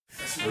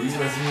Yeah.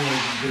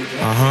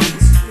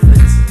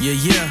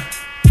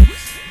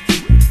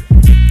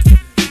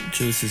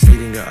 Juice is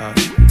eating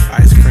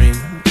ice cream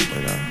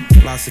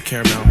with lots of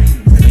caramel. I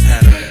just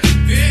had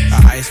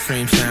a ice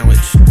cream sandwich,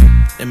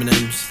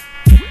 M&M's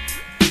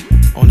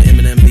on the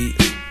M&M beat.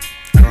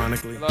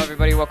 Ironically. Hello,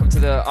 everybody. Welcome to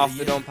the Off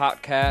the Dome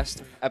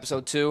podcast,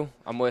 episode 2.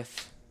 I'm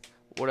with.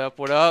 What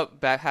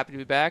up? Happy to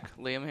be back.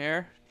 Liam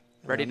here,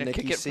 ready to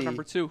Nicky kick it C. for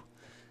number 2.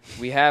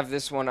 We have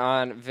this one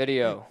on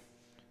video.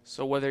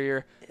 So whether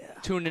you're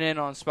tuning in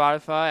on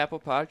Spotify,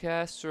 Apple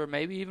Podcasts, or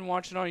maybe even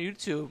watching on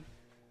YouTube,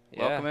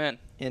 welcome in.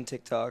 And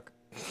TikTok.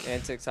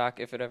 And TikTok,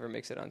 if it ever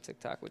makes it on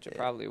TikTok, which it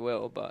probably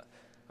will, but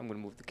I'm going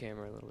to move the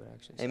camera a little bit,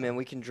 actually. Hey, man,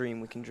 we can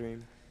dream.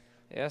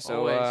 Yeah, so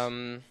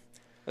Always.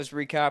 Let's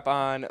recap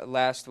on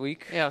last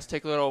week. Yeah, let's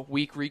take a little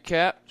week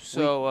recap.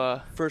 So,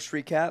 First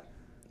recap,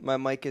 my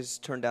mic is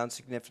turned down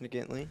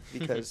significantly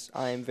because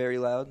I am very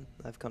loud.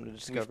 I've come to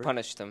discover. We've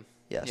punished him.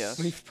 Yes.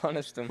 We've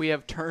punished him. we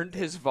have turned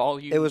his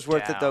volume It was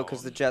worth down. it, though,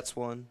 because the Jets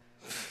won.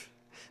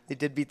 They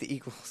did beat the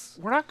Eagles.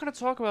 We're not going to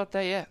talk about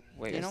that yet.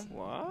 Wait, you know?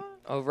 what?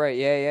 Oh, right.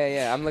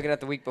 Yeah. I'm looking at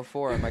the week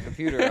before on my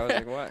computer. I was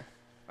like, what?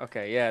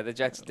 Okay, yeah, the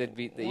Jets did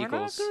beat the We're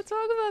Eagles. not going to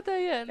talk about that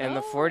yet. And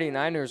the no.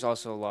 49ers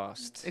also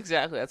lost.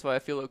 Exactly. That's why I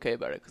feel okay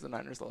about it, because the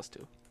Niners lost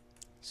too.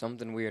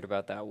 Something weird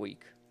about that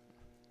week.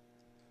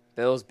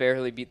 Bills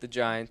barely beat the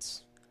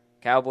Giants.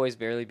 Cowboys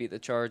barely beat the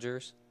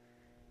Chargers.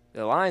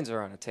 The Lions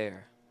are on a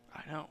tear.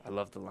 I know. I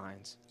love the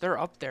Lions. They're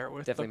up there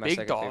with Definitely my the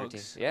big second favorite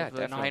dogs. team. Yeah, of the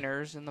definitely.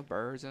 Niners and the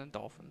Birds and the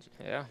Dolphins.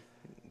 Yeah.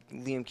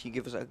 Liam, can you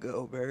give us a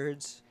go,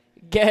 birds?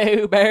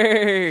 Go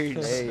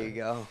Birds! There you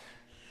go.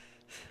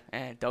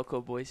 And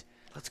Delco boys.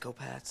 Let's go,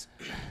 Pats.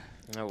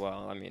 Oh,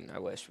 well, I mean, I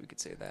wish we could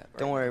say that. Right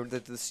Don't now. worry,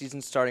 the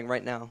season's starting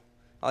right now.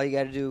 All you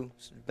got to do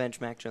is bench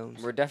Mac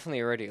Jones. We're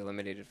definitely already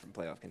eliminated from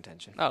playoff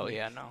contention. Oh,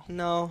 yeah, no.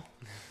 No.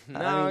 No,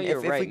 I mean,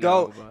 you're if right. we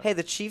go, no, but- hey,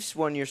 the Chiefs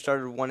one year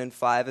started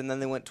 1-5, and then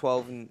they went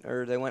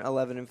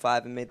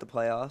 11-5 and made the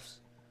playoffs.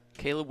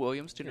 Caleb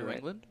Williams to You're New right.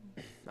 England.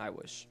 I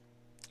wish.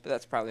 But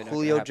that's probably not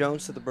Julio gonna happen.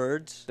 Jones to the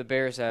Birds. The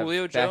Bears have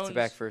Julio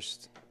back-to-back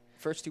Jones.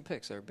 first 2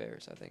 picks are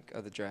Bears, I think,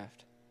 of the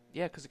draft.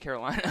 Yeah, because of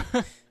Carolina.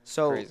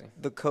 So Crazy.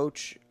 the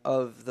coach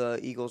of the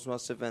Eagles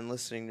must have been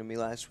listening to me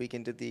last week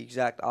and did the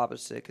exact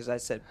opposite because I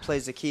said, play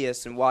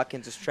Zacchaeus and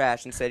Watkins is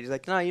trash and said, he's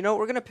like, no, you know what?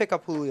 We're going to pick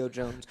up Julio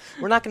Jones.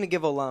 We're not going to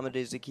give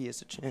Olamide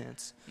Zacchaeus a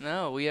chance.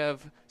 No, we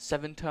have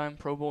 7-time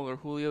Pro Bowler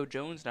Julio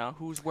Jones now,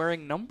 who's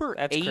wearing number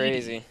That's 80.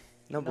 crazy.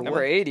 Number Number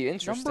one. 80,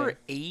 interesting. Number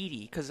 80,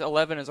 because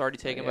 11 is already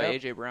taken by Yep.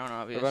 A.J. Brown, What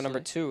obviously. about number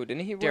 2?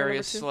 Didn't he wear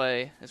Darius number 2?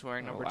 Slay is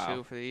wearing Oh, number wow.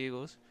 2 for the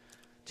Eagles.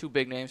 2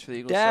 big names for the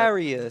Eagles.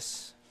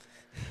 Darius.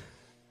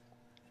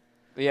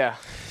 Yeah.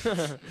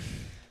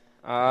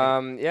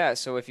 Yeah,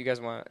 so if you guys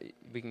want,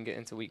 we can get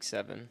into week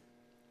 7,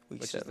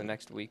 Week which 7. is the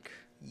next week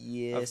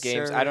Yes, of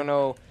games. sir. I don't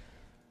know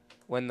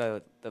when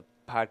the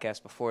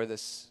podcast before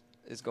this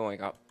is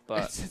going up,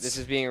 but this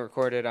is being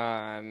recorded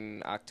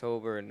on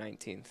October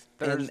 19th.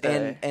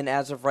 Thursday. And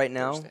as of right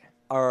now, Thursday.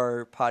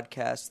 our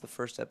podcast, the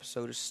first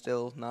episode, is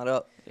still not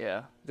up.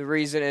 Yeah. The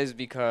reason is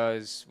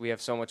because we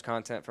have so much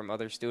content from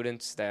other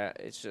students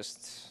that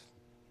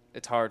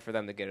it's hard for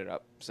them to get it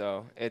up.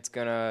 So it's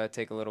going to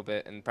take a little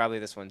bit, and probably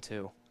this one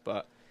too.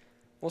 But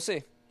we'll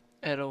see.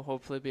 It'll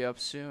hopefully be up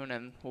soon,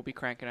 and we'll be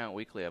cranking out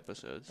weekly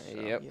episodes. So.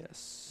 Yep.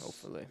 Yes.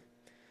 Hopefully.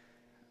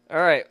 All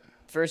right.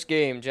 First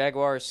game,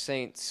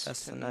 Jaguars-Saints.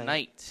 That's the night.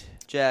 Tonight.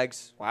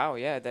 Jags. Wow,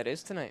 yeah, that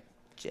is tonight.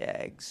 It's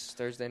Jags.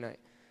 Thursday night.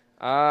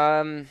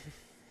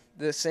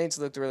 The Saints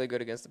looked really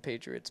good against the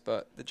Patriots,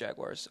 but the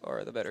Jaguars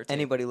are the better team.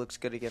 Anybody looks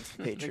good against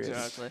the Patriots.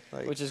 Exactly.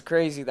 Like, Which is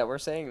crazy that we're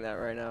saying that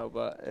right now,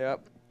 but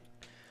yep.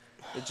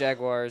 The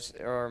Jaguars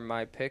are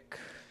my pick.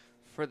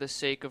 For the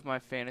sake of my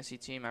fantasy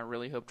team, I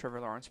really hope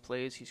Trevor Lawrence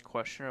plays. He's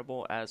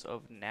questionable as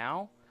of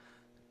now,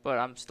 but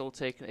I'm still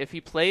taking. If he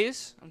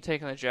plays, I'm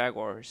taking the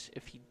Jaguars.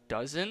 If he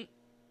doesn't,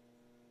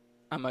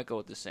 I might go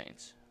with the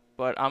Saints.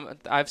 But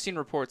I've seen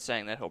reports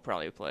saying that he'll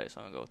probably play, so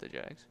I'm gonna go with the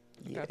Jags.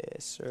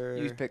 yes, sir.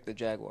 You picked the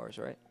Jaguars,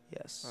 right?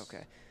 Yes.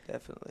 Okay.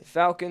 Definitely.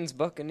 Falcons,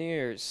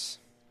 Buccaneers.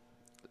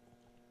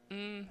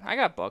 I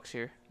got Bucks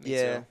here. Me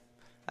Yeah. too.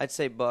 I'd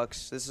say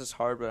Bucks. This is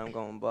hard, but I'm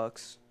going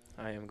Bucks.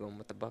 I am going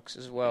with the Bucks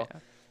as well. Yeah.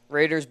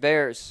 Raiders,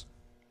 Bears.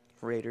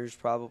 Raiders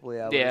probably,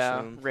 I would Yeah,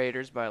 assume.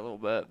 Raiders by a little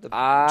bit.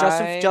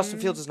 Justin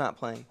Fields is not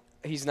playing.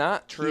 He's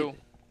not? True.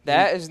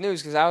 That is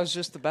news because I was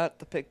just about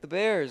to pick the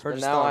Bears, Hurt but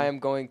his now thumb. I am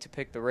going to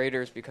pick the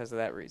Raiders because of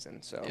that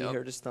reason. So He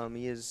hurt his thumb.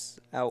 He is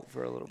out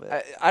for a little bit.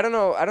 I don't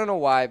know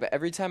why, but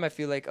every time I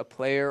feel like a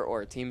player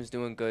or a team is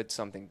doing good,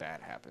 something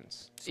bad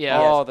happens. Yeah.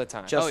 All the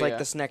time. Just like yeah.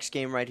 this next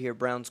game right here,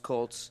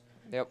 Browns-Colts.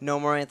 Yep. No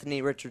more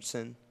Anthony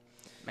Richardson.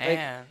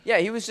 Man. Yeah,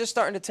 he was just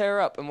starting to tear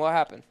up, and what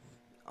happened?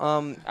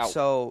 Out.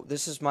 So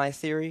this is my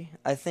theory.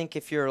 I think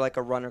if you're like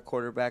a runner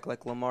quarterback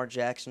like Lamar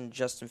Jackson,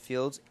 Justin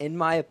Fields, in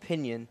my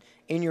opinion,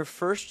 in your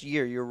first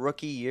year, your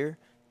rookie year,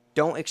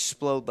 don't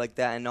explode like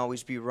that and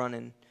always be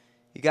running.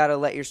 You got to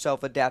let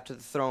yourself adapt to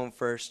the throwing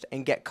first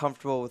and get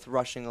comfortable with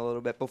rushing a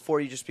little bit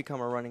before you just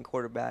become a running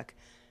quarterback.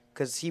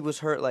 Because he was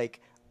hurt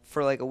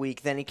for a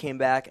week, then he came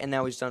back, and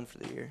now he's done for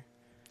the year.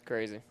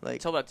 crazy. Like,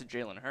 Tell that to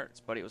Jalen Hurts,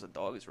 but he was a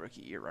dog his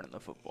rookie year running the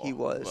football. He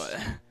was. But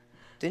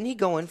didn't he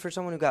go in for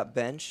someone who got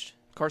benched?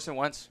 Carson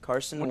Wentz.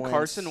 When Wentz.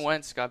 Carson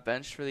Wentz got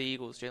benched for the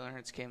Eagles, Jalen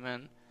Hurts came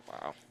in.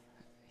 Wow.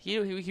 He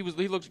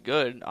looked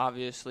good,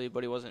 obviously,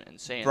 but he wasn't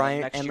insane.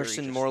 Brian Next year, he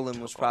Emerson just Moreland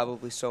took was off.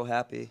 probably so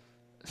happy.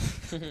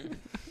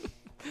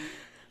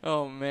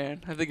 Oh,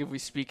 man. I think if we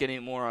speak any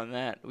more on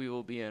that, we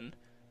will be in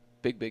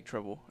big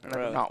trouble. And I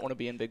Really? do not want to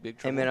be in big Hey,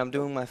 trouble. man, I'm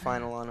doing my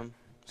final on him.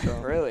 So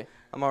Really?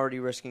 I'm already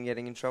risking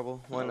getting in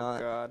trouble. Why not?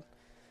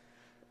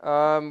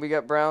 God. We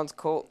got Browns,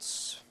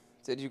 Colts.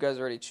 Did you guys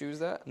already choose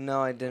that?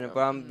 No, I didn't.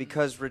 But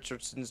because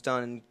Richardson's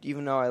done, and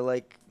even though I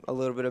like a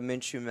little bit of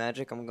Minshew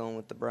magic, I'm going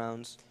with the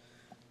Browns.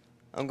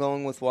 I'm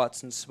going with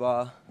Watson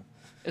Spa,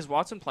 Is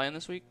Watson playing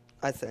this week?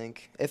 I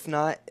think. If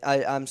not,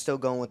 I'm still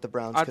going with the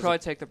Browns. I'd probably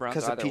take the Browns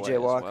 'cause of either P.J. way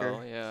as Walker.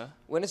 well, yeah.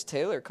 When is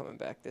Taylor coming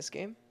back? This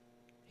game?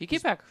 He came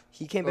back.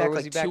 He came Or back was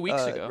like he back 2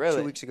 weeks ago. Really?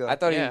 2 weeks ago. I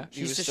thought Yeah.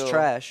 he He's was just still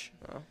trash.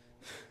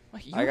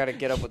 I got to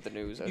get up with the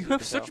news. You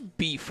have such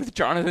beef with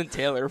Jonathan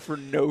Taylor for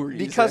no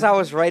reason. Because I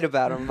was right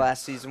about him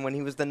last season when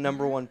he was the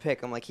number one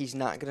pick. I'm like, he's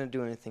not going to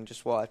do anything.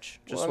 Just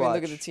watch. Just watch.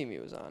 look at the team he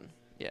was on.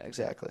 Yeah,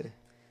 Exactly.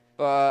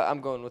 But I'm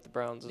going with the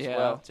Browns as Yeah, I'll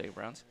well. take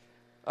Browns.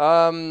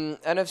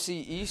 NFC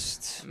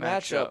East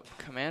matchup.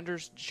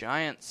 Commanders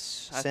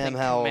Giants. I Sam think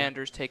Howell.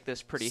 Commanders take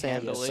this pretty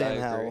handily. I Sam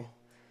agree.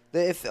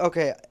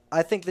 Howell.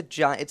 I think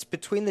it's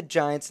between the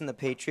Giants and the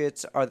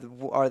Patriots are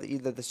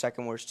either the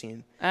second worst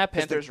team.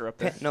 Panthers are up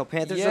there.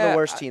 Panthers are Yeah, the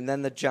worst team.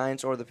 Then the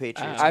Giants or the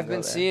Patriots. I've can go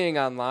been there. seeing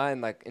online,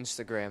 like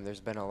Instagram, there's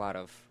been a lot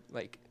of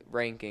like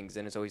rankings,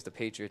 and it's always the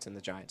Patriots and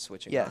the Giants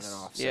switching on and Yes.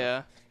 off. So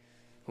Yeah.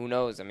 who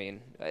knows? I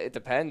mean, it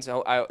depends.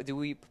 Do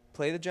we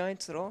play the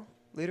Giants at all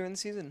later in the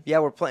season? Yeah,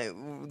 we're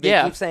playing. They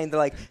Yeah. keep saying they're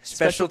like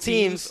special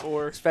teams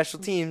or special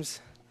teams.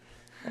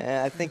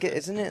 I think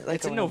isn't it like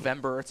it's in around-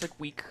 November. It's like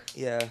week.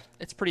 Yeah,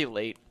 It's pretty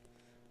late.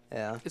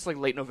 yeah. It's like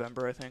late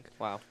November, I think.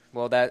 Wow.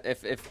 Well, that if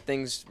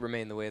things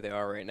remain the way they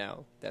are right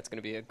now, that's going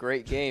to be a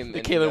great game. The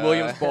and, Caleb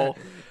Williams Bowl.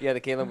 Yeah,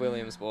 the Caleb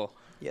Williams Bowl.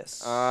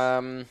 Yes.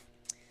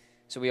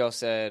 So we all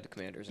said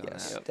Commanders on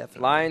Yes, that.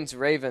 definitely. Lions,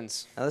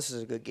 Ravens, Now this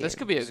is a good game. This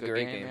could be a This is a good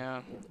great game. game.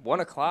 Yeah. 1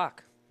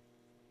 o'clock.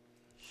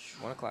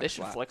 1 o'clock. They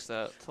should flat. flex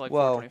that to like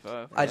Well,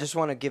 425. I just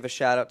want to give a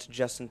shout out to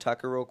Justin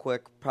Tucker real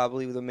quick.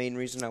 Probably the main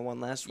reason I won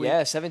last week.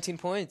 Yeah, 17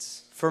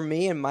 points. For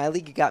me in my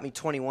league, it got me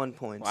 21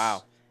 points.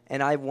 Wow.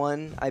 And I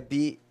won. I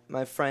beat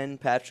my friend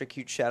Patrick.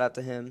 Huge shout out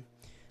to him.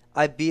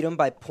 I beat him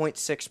by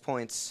 0.6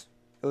 points.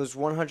 It was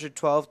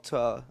 112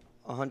 to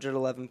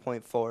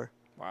 111.4.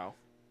 Wow.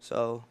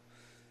 So,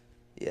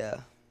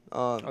 yeah.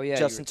 Yeah, you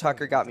Justin were Tucker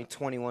telling me got about me that.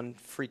 21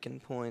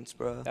 freaking points,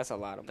 bro. That's a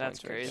lot of That's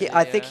points. right crazy. there.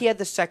 I think yeah. he had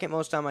the second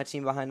most on my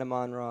team behind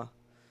Amon-Ra.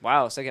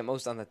 Wow, second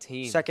most on the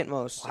team. Second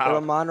most. Wow.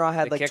 Amon-Ra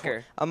had The like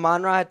kicker.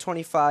 Amon-Ra had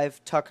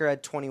 25. Tucker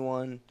had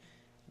 21.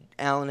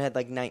 Allen had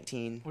like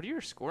 19. What are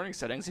your scoring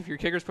settings? If your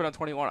kickers put on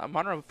 21,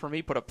 Monroe for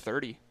me put up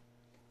 30.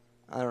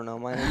 I don't know.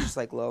 Mine was just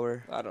like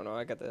lower. I don't know.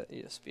 I got the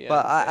ESPN.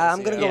 But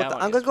I'm gonna fantasy go. app. Yeah,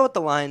 I'm gonna go with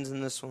the Lions in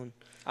this one.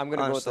 I'm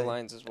gonna go with the honestly.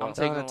 Lions as well. I'm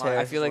taking the Donatello.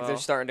 Lions. I feel like as they're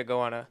well. starting to go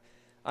on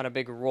a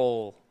big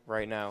roll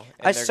right now,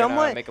 and I they're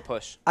somewhat- gonna make a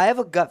push. I have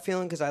a gut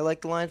feeling because I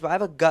like the Lions, but I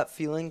have a gut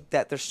feeling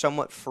that they're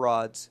somewhat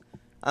frauds.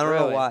 I don't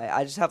know Really? why.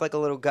 I just have like a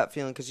little gut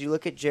feeling because you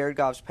look at Jared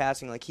Goff's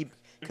passing, like he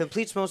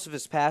completes most of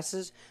his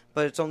passes,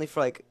 but it's only for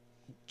like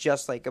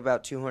just like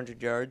about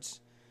 200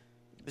 yards.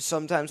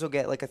 Sometimes he'll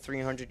get like a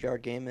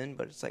 300-yard game in,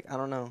 but it's like I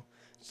don't know.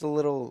 It's a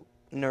little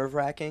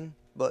nerve-wracking,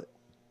 but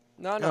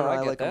No, I don't know, I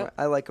get like that. him.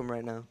 I like him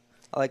right now.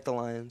 I like the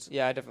Lions.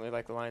 Yeah, I definitely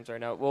like the Lions right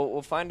now.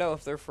 We'll find out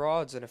if they're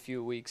frauds in a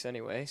few weeks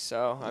anyway.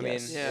 So I mean,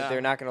 Yes. Yeah.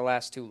 they're not gonna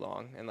last too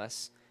long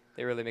unless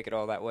they really make it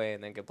all that way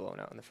and then get blown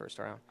out in the first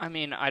round. I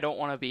mean, I don't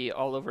want to be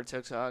all over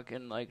TikTok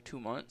in like 2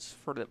 months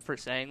for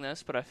saying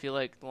this, but I feel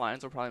like the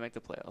Lions will probably make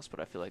the playoffs, but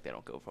I feel like they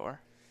don't go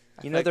far.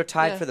 You know they're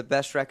tied yeah. for the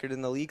best record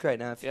in the league right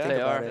now. If you Yeah, think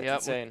They about are. it. Yep.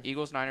 insane.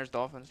 Eagles, Niners,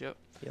 Dolphins. Yep.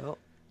 Yep. All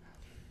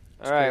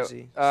It's right,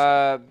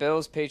 crazy.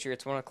 Bills,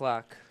 Patriots, 1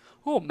 o'clock.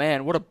 Oh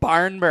man, what a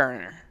barn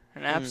burner!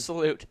 An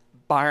absolute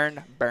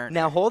barn burner.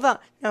 Now hold on.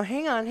 Now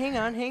hang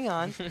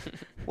on.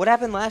 What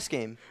happened last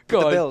game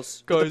with the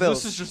Bills? With the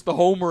Bills. just the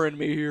homer in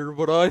me here,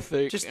 but I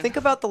think Just think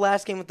about the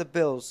last game with the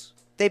Bills.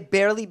 They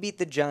barely beat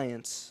the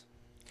Giants.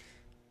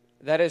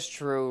 That is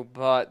true,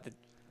 but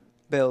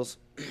Bills.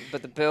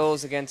 the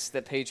Bills against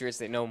the Patriots,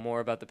 they know more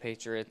about the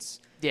Patriots.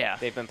 Yeah,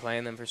 They've been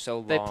playing them for so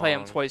long. they play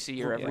them twice a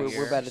year every We're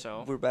year. about to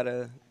so. we're about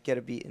to get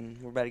a beating.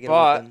 We're about to get a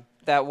But whipping.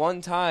 that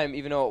one time,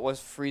 even though it was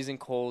freezing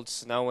cold,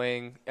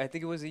 snowing, I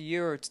think it was a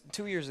year or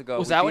 2 years ago.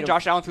 Was we that beat when 'em-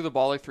 Josh Allen threw the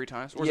ball like 3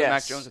 times? Or was it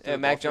Mac Jones that threw the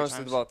ball Mac 3 Jones threw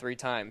times? the ball 3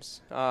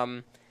 times.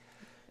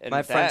 And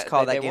My friends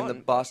call they that game won.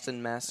 the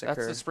Boston Massacre.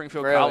 That's the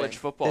Springfield Really? College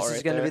football. This is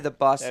right going to there. be the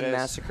Boston That is.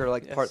 Massacre,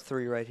 like Yes. part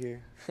 3 right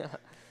here.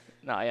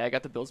 Nah, yeah, I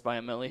got the Bills by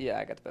a milli. Yeah,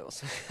 I got the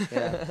Bills.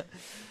 Yeah.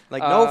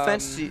 Like Um,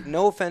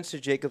 no offense to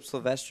Jacob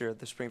Sylvester of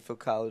the Springfield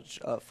College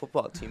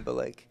football team, but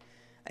like,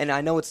 and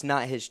I know it's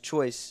not his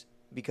choice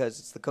because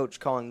it's the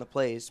coach calling the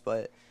plays,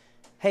 but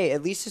hey,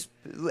 at least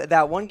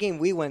that one game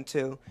we went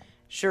to,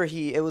 Sure,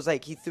 it was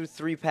like he threw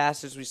 3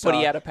 passes. We saw, But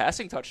he had a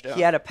passing touchdown.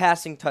 He had a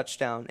passing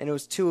touchdown, and it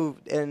was 2,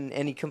 and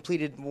he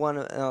completed one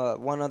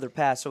other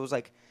pass. So it was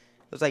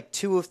like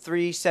 2 of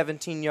 3,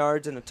 17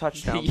 yards, and a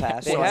touchdown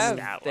pass. They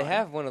So they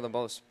have one of the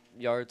most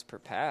yards per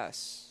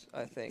pass,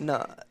 I think.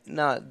 No,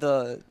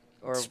 the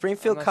Or,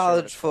 Springfield I'm not sure what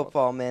College it's called.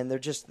 football, man. They're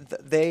just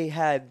they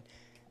had.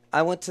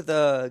 I went to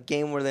the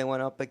game where they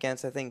went up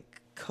against, I think,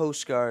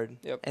 Coast Guard,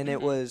 Yep. and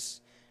it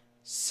was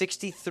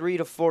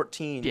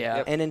 63-14. Yeah.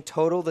 Yep. And in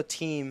total, the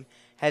team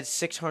had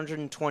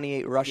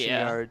 628 rushing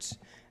Yeah. yards,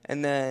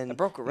 and then It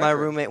broke a my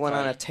record, roommate went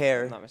on a if I'm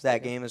tear not that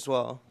mistaken. game as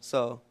well.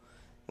 So,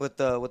 with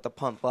the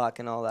punt block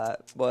and all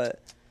that, but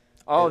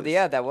Oh, it was-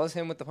 yeah, that was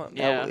him with the punt.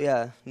 Yeah.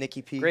 yeah,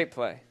 Nicky P. Great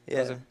play. It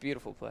was a Yeah.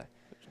 beautiful play.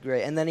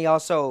 Great. And then he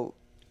also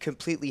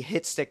completely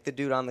hit stick the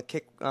dude on the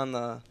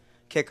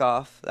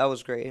kickoff. That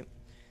was great.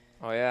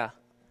 Oh, yeah.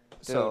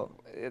 Dude, So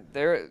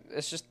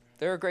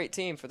they're a great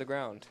team for the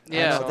ground.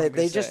 Yeah. That's I all know, I'm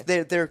gonna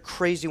say. they're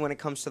crazy when it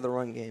comes to the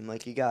run game.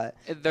 Like you got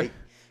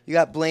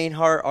They're Blaine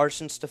Hart,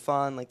 Arson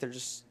Stefan. Like they're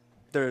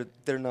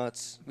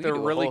nuts. We could they're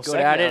do a really whole good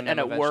at segment it, on and them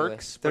it eventually.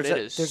 works. But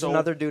There's it is so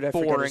another dude, I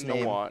forget his boring to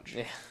name. watch.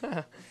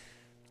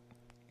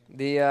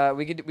 Yeah.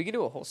 We could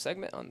do a whole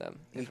segment on them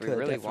We if we could,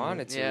 really definitely.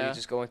 wanted to. Yeah. We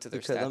just go into their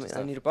Because stats. and I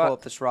stuff. need to But- pull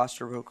up this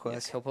roster real quick.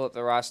 Yes, he'll pull up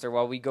the roster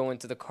while we go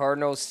into the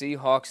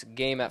Cardinals-Seahawks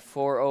game at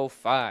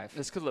 4:05.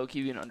 This could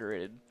low-key be an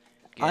underrated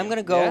game. I'm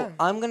gonna go. Yeah.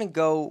 I'm gonna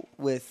go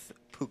with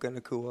Puka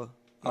Nakua,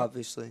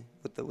 obviously,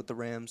 with the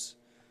Rams,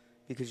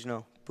 because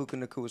Puka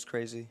Nakua's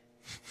crazy.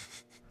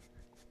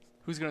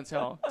 Who's gonna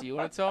tell? Do you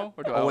want to tell,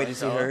 or do I? Oh wait, wanna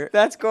is he tell? hurt?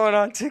 That's going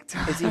on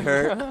TikTok. Is he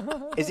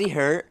hurt? Is he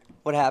hurt?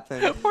 What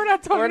happened? We're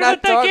not talking We're not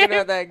about that talking game.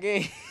 about that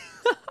game.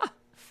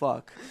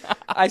 Fuck.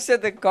 I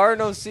said the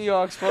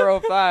Cardinals-Seahawks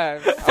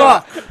 4:05.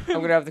 Fuck. I'm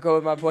gonna have to go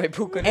with my boy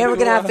Puka. And we're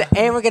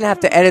gonna have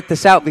to edit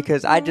this out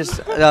because I just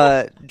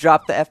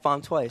dropped the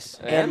F-bomb twice,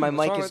 Yeah, and my what's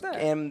mic wrong is, with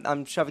that? and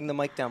I'm shoving the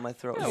mic down my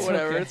throat. Yeah, It's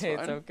whatever, okay, it's fine.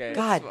 it's okay.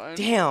 God fine.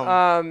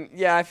 damn.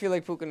 Yeah, I feel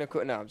like Puka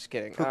Nakua. No, I'm just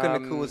kidding. Puka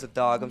Nakua's a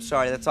dog. I'm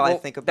sorry. That's all I well,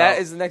 think about. That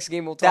is the next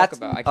game we'll talk That's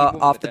about. I keep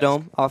moving off the desk.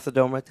 dome. Off the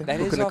dome right there.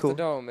 That is Puka off the Nakua.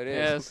 dome. It is.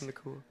 Yes.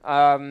 Puka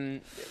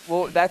Nakua.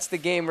 Well, that's the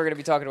game we're gonna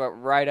be talking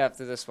about right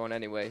after this one,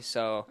 anyway.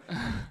 So,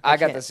 I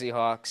got the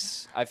Seahawks.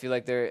 I feel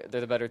like they're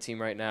the better team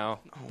right now.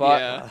 But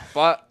Yeah.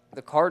 but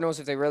the Cardinals,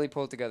 if they really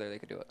pull it together, they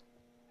could do it.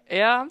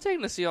 Yeah, I'm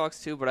taking the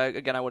Seahawks too, but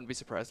I wouldn't be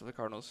surprised if the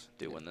Cardinals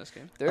do win this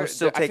game. They're, I'm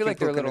still I feel taking like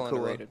they're a Puka little Nakua.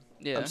 underrated.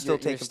 Yeah. I'm still You're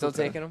taking. still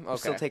Puka. taking him? I'm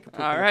still Okay. taking.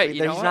 Puka All right, Nakua.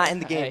 you know He's what? not in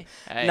the game.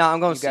 Hey. No, I'm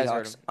going You guys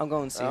heard Seahawks. him. I'm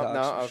going Oh, Seahawks.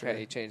 no, for okay, sure.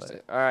 he changed But-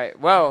 it. All right.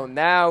 Well,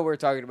 now we're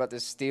talking about the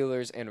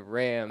Steelers and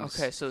Rams.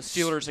 Okay, so the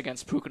Steelers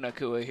against Puka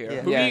Nakua here. Yeah.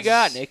 Who do you Yes.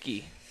 got,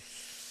 Nikki?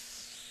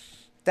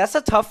 That's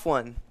a tough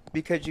one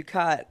because you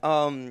got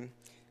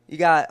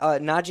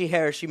Najee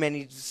Harris. Man,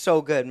 he's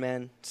so good,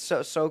 man.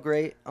 So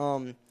great.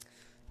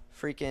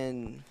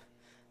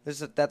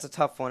 That's a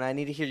tough one. I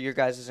need to hear your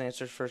guys'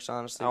 answers first,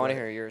 honestly. I want to but-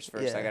 hear yours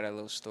first. Yeah. I got a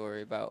little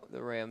story about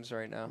the Rams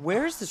right now.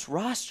 Where is this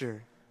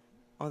roster?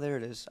 Oh, there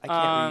it is. I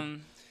can't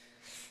read.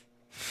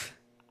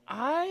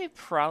 I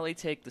probably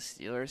take the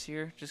Steelers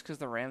here just because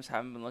the Rams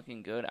haven't been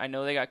looking good. I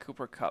know they got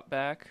Cooper Kupp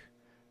back,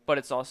 but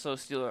it's also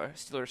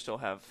Steelers still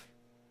have.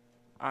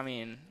 I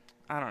mean,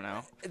 I don't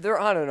know. They're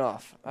on and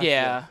off. I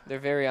Yeah. feel. They're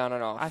very on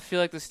and off. I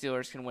feel like the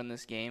Steelers can win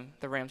this game.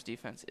 The Rams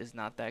defense is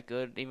not that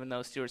good, even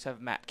though Steelers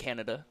have Matt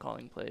Canada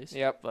calling plays.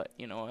 Yep. But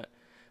you know what?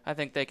 I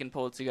think they can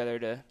pull it together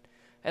to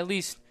at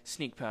least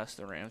sneak past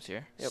the Rams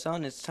here. Yep.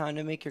 Son, it's time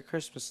to make your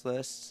Christmas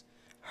lists.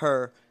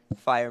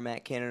 Fire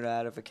Matt Canada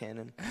out of a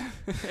cannon.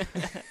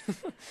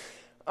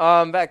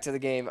 Back to the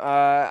game.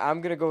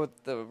 I'm gonna go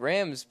with the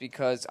Rams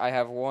because I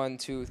have 1,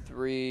 2,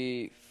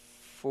 3,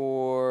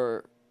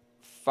 4,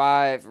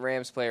 5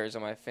 Rams players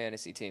on my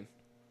fantasy team,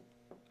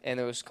 and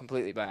it was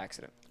completely by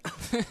accident.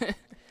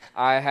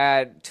 I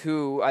had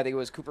 2. I think it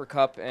was Cooper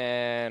Kupp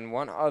and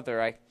one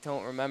other. I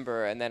don't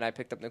remember. And then I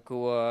picked up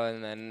Nakua,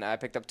 and then I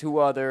picked up 2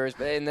 others.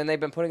 And then they've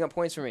been putting up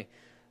points for me.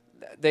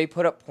 They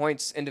put up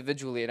points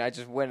individually, and I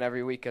just win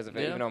every week because of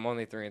it. Yeah. Even though I'm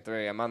only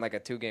 3-3, I'm on like a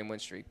 2-game win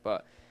streak.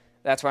 But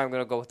that's why I'm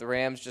gonna go with the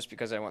Rams, just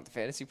because I want the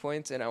fantasy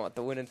points and I want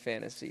the win in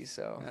fantasy.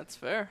 So That's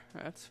fair.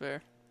 That's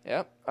fair.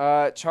 yep.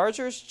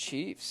 Chargers,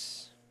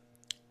 Chiefs.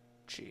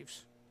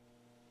 Chiefs.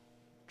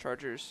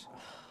 Chargers. Oh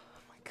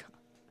my god.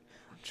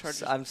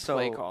 Chargers I'm so-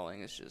 play calling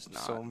is just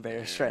not So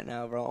embarrassed there. right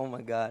now, bro. Oh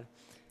my god.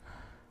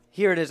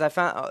 Here it is. I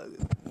found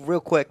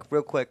real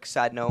quick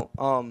side note.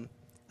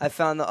 I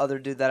found the other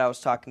dude that I was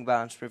talking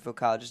about on Springfield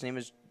College. His name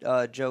is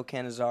Joe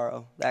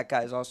Cannizzaro. That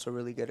guy is also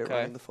really good at Okay.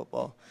 running the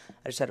football.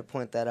 I just had to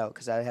point that out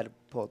because I had to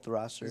pull up the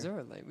roster. Is there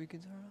a light we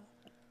could turn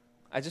on?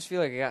 I just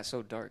feel like it got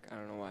so dark. I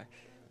don't know why.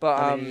 But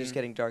I mean, it's just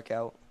getting dark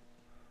out.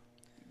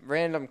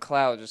 random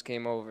cloud just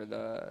came over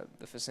the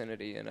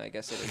vicinity, and I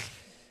guess it is.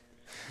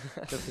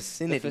 The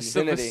vicinity. The The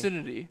vicinity.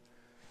 vicinity.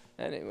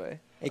 Anyway.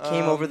 It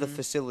came over the Um,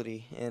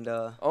 facility, and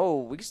Oh,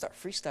 we can start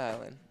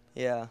freestyling.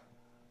 yeah,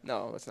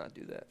 No, let's not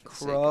do that. for the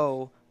sake of-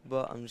 crow.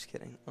 But I'm just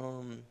kidding.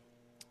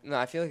 No,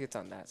 I feel like it's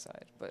on that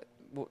side, but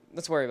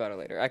let's worry about it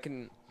later. I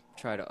can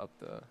try to up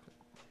the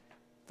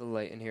the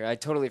light in here. I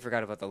totally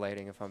forgot about the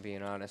lighting, if I'm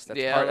being honest. That's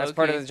Yeah, that's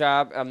part of low-key. the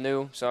job. I'm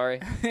new. Sorry.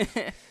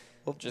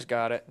 Well, Just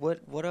got it.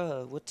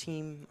 What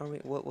team are we?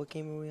 What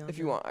game are we on? If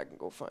you want, I can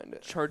go find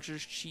it.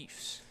 Chargers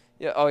Chiefs.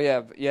 Yeah. Oh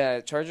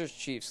yeah. Chargers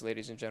Chiefs,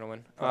 ladies and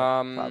gentlemen.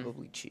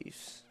 Probably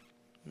Chiefs,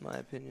 in my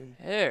opinion.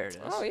 There it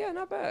is. Oh yeah,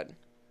 not bad.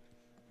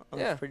 Oh,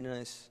 Yeah. that's pretty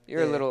nice.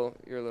 You're a little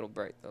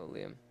bright though,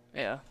 Liam.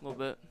 Yeah, a little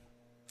bit.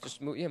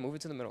 Just move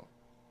it to the middle,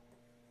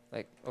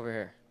 like over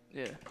here.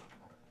 Yeah.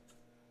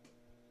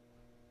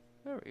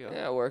 There we go.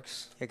 Yeah, it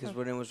works. Yeah, because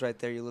when it was right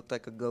there, you looked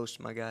like a ghost,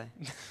 my guy.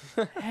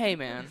 Hey,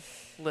 man.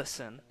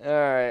 Listen. All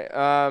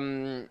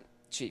right.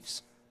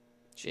 Chiefs.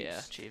 Yeah,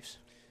 Chiefs.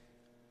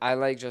 I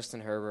like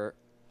Justin Herbert,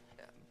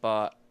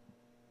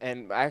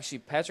 and actually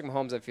Patrick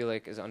Mahomes I feel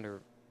like is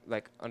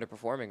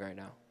underperforming right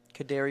now.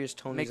 Kadarius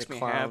Toney's Makes a me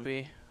clown.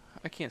 happy.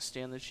 I can't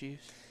stand the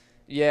Chiefs.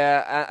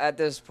 Yeah, at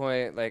this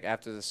point, like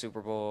after the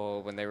Super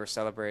Bowl when they were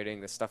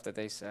celebrating the stuff that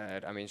they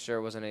said, I mean, sure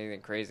it wasn't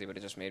anything crazy, but it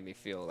just made me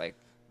feel like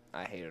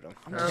I hated them.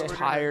 I'm just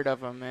tired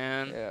of them,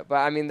 man. Yeah, but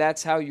I mean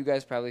that's how you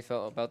guys probably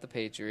felt about the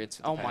Patriots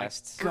in the Oh my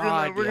past.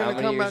 God. We're How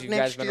gonna many come years back you guys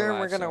next been year.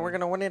 alive, so- We're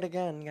gonna win it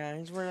again,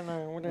 guys. We're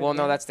gonna win it. Well,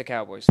 no, again. that's the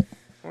Cowboys.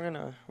 we're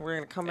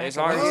gonna come back. It's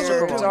and our win the year.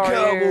 Super It's Bowl. our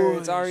year. Cowboys.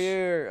 It's our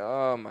year.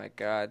 Oh my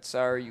God!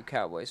 Sorry, you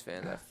Cowboys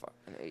fans. I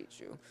fucking hate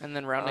you. And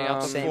then rounding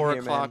out the Same 4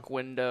 here, o'clock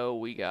window,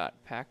 we got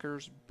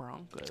Packers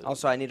Broncos.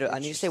 Also, I need to say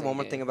Interesting one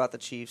more game. thing about the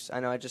Chiefs. I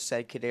know I just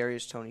said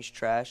Kadarius Toney's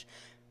trash,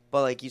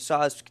 but like you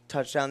saw his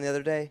touchdown the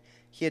other day.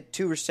 He had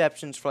 2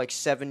 receptions for like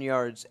 7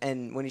 yards,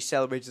 and when he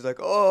celebrates, he's like,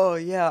 "Oh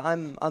yeah,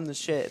 I'm the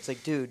shit." It's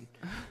like, dude,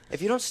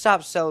 if you don't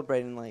stop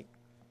celebrating, like,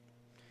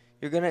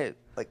 you're gonna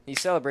like.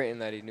 He's celebrating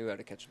that he knew how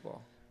to catch the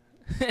ball.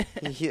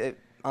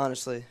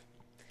 Honestly,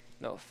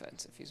 No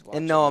offense if he's watching.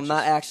 and no, I'm which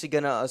not is- actually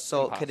gonna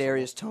assault impossible.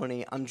 Kadarius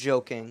Toney. I'm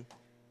joking.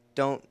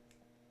 Don't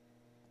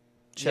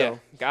chill.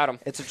 Yeah, got him.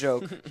 It's a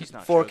joke. He's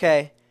not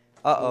 4K.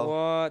 Uh-oh.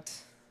 What?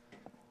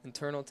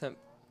 Internal temp.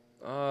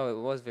 Oh, it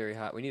was very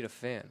hot. We need a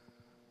fan.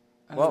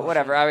 joking. Well,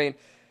 whatever. I mean,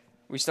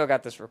 we still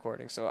got this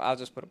recording, so I'll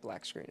just put a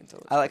black screen until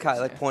it's I like how I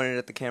finished. like pointed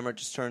at the camera. It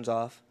just turns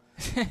off.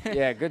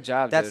 Yeah, good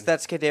job, That's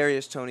dude.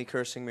 Kadarius Toney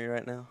cursing me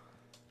right now.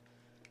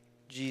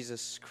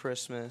 Jesus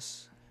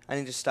Christmas. I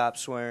need to stop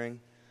swearing.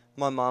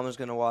 My mom is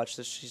gonna watch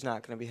this. She's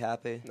not gonna be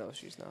happy. No,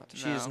 she's not.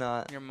 She's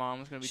not. Your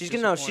mom's going to be She's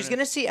disappointed.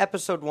 gonna see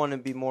episode 1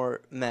 and be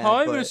more mad.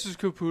 Hi, but, Mrs.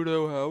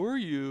 Caputo. How are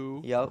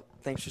you? Yep.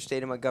 Thanks for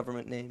stating my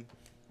government name.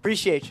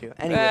 Appreciate you.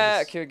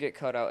 Anyways, Could get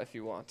cut out if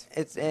you want.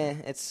 it's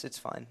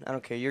fine. I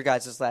don't care. Your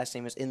guys' last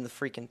name is in the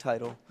freaking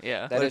title.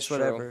 Yeah. That But is it's true.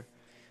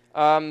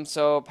 whatever.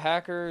 So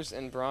Packers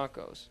and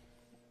Broncos.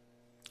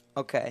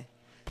 Okay.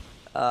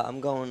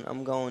 I'm going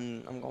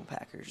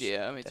Packers.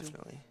 Yeah, me too.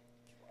 Definitely.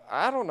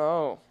 I don't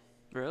know.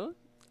 Really?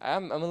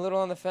 I'm a little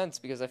on the fence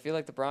because I feel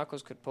like the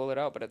Broncos could pull it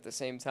out, but at the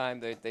same time,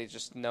 they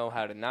just know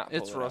how to not pull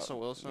It's it Russell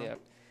out. Wilson. Yeah.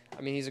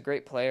 I mean, he's a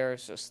great player.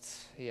 It's just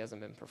he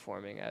hasn't been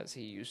performing as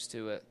he used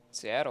to at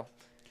Seattle.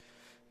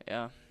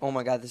 Yeah. Oh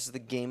my God, this is the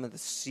game of the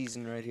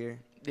season right here.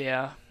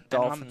 Yeah.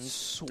 Dolphins. And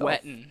I'm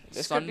sweating.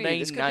 This Sunday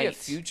could be night. a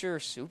future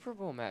Super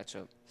Bowl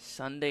matchup.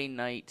 Sunday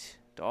night.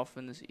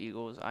 Dolphins,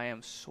 Eagles. I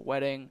am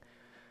sweating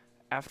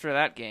after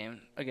that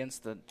game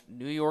against the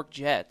New York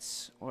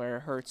Jets, where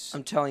Hurts.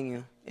 I'm telling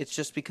you, it's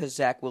just because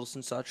Zach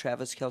Wilson saw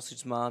Travis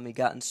Kelce's mom. He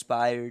got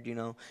inspired.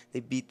 They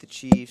beat the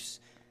Chiefs.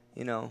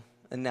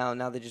 And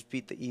now they just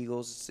beat the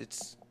Eagles.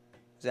 It's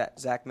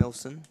Zach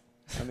Wilson.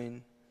 I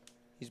mean,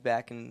 he's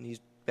back and he's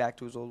back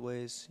to his old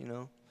ways.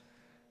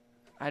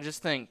 I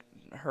just think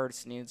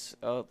Hurts needs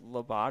a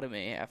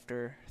lobotomy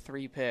after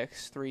 3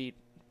 picks, 3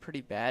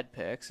 pretty bad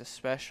picks,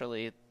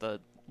 especially the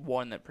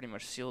one that pretty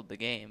much sealed the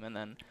game, and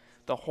then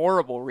the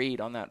horrible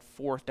read on that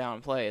 4th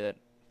down play that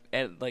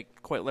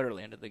quite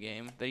literally ended the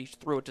game. That he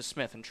threw it to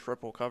Smith in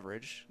triple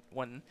coverage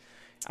when,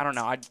 I don't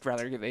know, I'd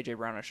rather give A.J.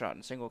 Brown a shot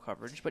in single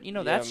coverage. But,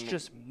 that's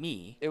just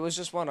me. It was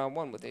just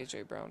one-on-one with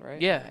A.J. Brown, right?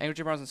 Yeah,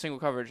 A.J. Brown's in single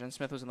coverage, and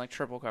Smith was in,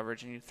 triple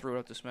coverage, and you threw it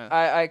up to Smith.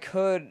 I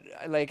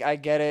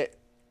get it.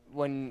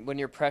 When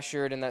you're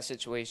pressured in that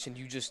situation,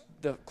 you just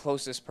the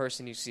closest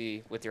person you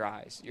see with your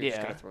eyes, you're just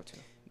Yeah. gonna throw to.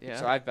 Yeah.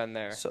 So I've been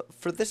there. So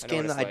for this I know game,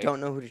 what it's I like. don't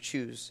know who to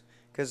choose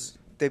because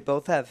they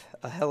both have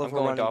a hell I'm of a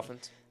going running.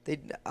 Dolphins.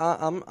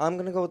 I'm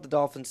gonna go with the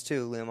Dolphins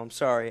too, Liam. I'm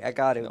sorry, I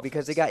got to No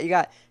because offense. you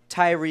got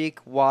Tyreek,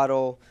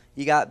 Waddle,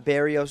 you got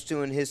Barrios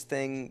doing his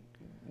thing,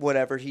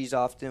 whatever he's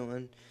off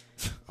doing.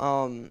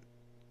 I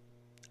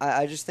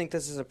just think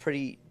this is a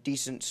pretty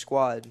decent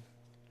squad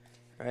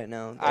right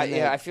now.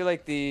 I feel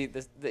like the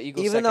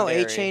Eagles even though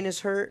secondary A-Chain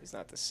is hurt, is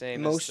not the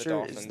same Mostert as the is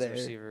Dolphins there.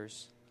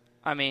 receivers.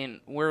 I mean,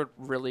 we're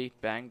really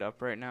banged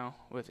up right now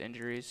with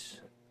injuries.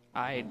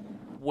 I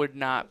would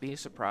not be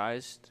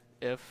surprised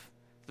if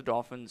the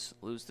Dolphins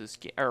lose this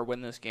game or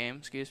win this game.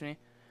 Excuse me.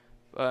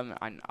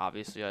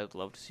 Obviously, I'd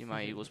love to see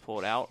my Eagles pull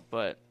it out,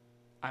 but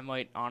I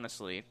might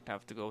honestly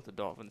have to go with the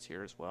Dolphins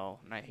here as well.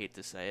 And I hate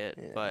to say it,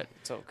 Yeah. but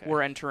It's okay.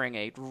 we're entering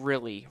a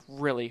really,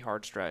 really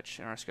hard stretch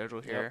in our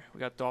schedule here. We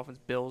got Dolphins,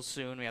 Bills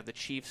soon. We have the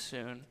Chiefs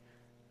soon,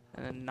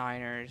 and then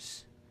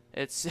Niners,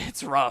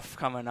 It's rough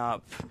coming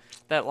up.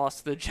 That loss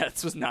to the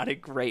Jets was not a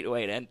great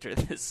way to enter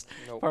this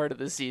part of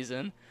the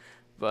season.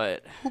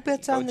 But who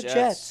bets on the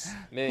Jets?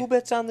 Me. Who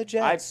bets on the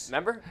Jets?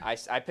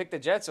 I picked the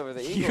Jets over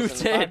the Eagles. You in the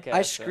did. podcast,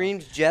 I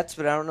screamed Jets,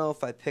 but I don't know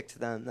if I picked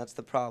them. That's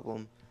the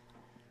problem.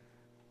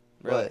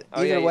 Really? But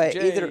either way,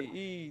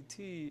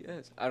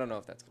 Jets. I don't know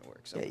if that's gonna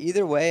work. So. Yeah,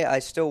 either way, I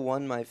still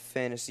won my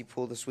fantasy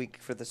pool this week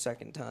for the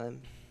second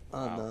time.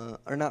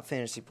 Or not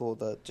fantasy pool,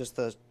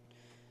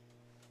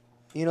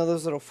 you know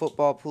those little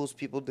football pools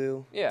people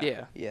do?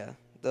 yeah. Yeah.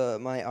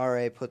 My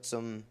RA puts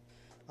them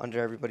under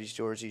everybody's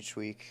doors each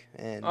week,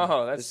 and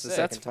that's this is the sick.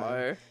 second That's time.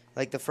 fire.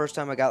 Like the first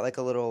time I got like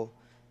a little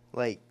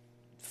like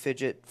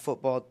fidget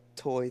football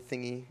toy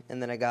thingy,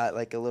 and then I got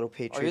like a little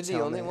Patriots Are you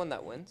the only helmet one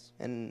that wins?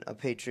 and a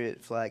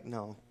Patriot flag.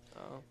 No.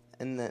 Oh,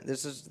 And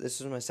this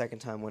is my second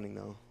time winning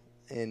though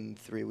in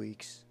 3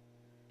 weeks.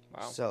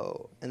 wow.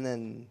 So, and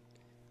then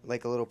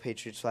like a little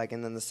Patriots flag,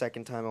 and then the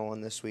second time I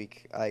won this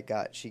week,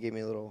 she gave me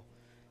a little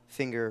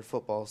finger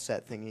football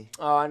set thingy.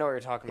 Oh, I know what you're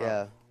talking about.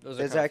 Yeah. Those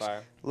are It's kind of actually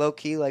fire. low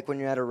key, like when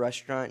you're at a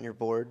restaurant and you're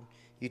bored,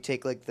 you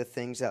take like the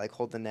things that like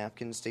hold the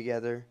napkins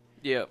together,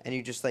 Yep. and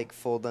you just like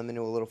fold them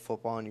into a little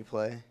football and you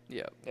play.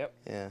 Yep.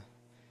 Yeah.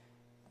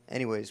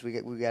 Anyways, we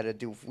got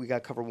to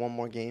cover one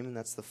more game, and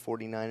that's the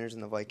 49ers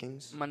and the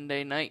Vikings.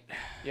 Monday night.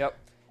 Yep.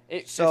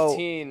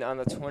 8:15 on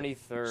the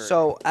 23rd.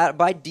 So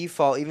by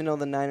default, even though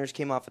the Niners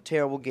came off a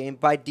terrible game,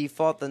 by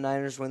default the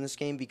Niners win this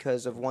game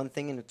because of one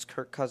thing, and it's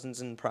Kirk Cousins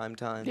in prime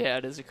time. Yeah,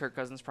 it is a Kirk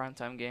Cousins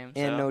primetime game.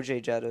 And so. no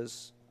Jay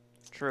Jettas.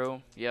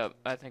 True. Yep.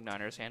 I think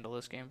Niners handle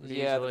this game pretty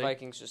yeah, easily. the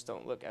Vikings just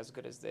don't look as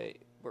good as they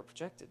were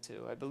projected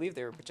to. I believe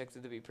they were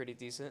projected to be pretty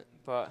decent,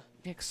 but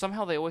Yeah, 'cause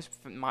somehow they always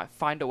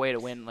find a way to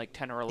win like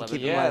 10 or 11.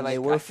 keep in yeah, mind, like they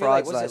were I feel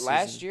like, frauds was it last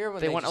last season. year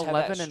when They they went just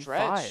 11 had that and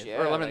stretch? 5, Yeah,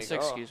 or 11 and like,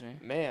 6, excuse me.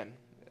 Man,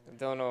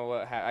 don't know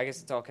what. I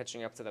guess it's all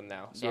catching up to them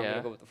now. So I'm Yeah.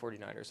 gonna go with the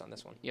 49ers on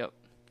this one. Yep.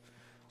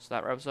 So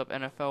that wraps up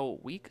NFL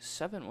Week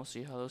 7. We'll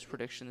see how those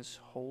predictions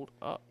hold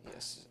up.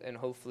 Yes, and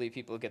hopefully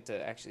people get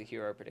to actually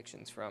hear our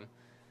predictions from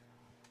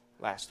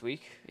last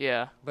week.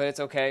 Yeah. But it's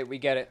okay. We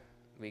get it.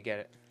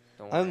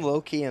 Don't worry. I'm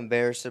low-key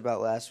embarrassed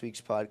about last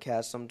week's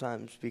podcast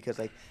sometimes because,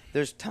 like,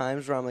 there's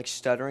times where I'm, like,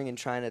 stuttering and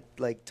trying to,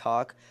 like,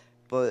 talk,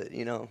 but,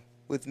 you know,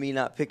 with me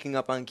not picking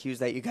up on cues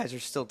that you guys are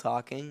still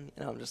talking,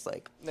 and I'm just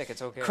like, Nick,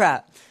 it's okay.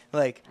 crap.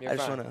 Like, You're I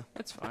just fine. want to...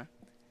 It's fine.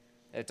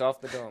 It's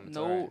off the dome. It's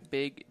No all right.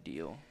 big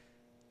deal.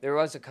 There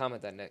was a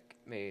comment that Nick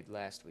made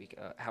last week.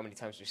 How many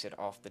times we said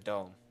off the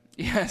dome?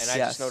 Yes. And I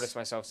Yes. just noticed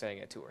myself saying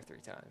it 2 or 3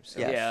 times. So.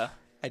 Yes. Yeah.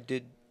 I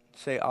did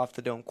say off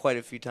the dome quite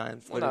a few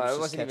times, Well, but no, it it was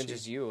wasn't even catchy.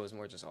 just you. It was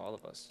more just all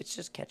of us. It's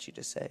just catchy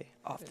to say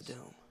off It the is.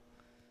 dome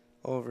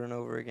over and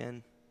over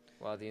again.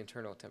 Well, the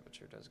internal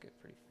temperature does get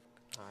pretty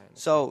high. in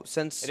this So room.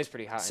 since it is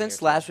pretty hot. in since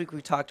here, last too. week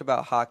we talked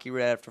about hockey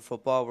right after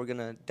football, we're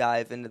gonna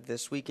dive into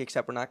this week.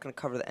 Except we're not gonna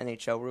cover the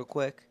NHL real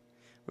quick.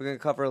 We're gonna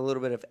cover a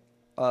little bit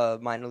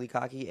of minor league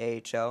hockey,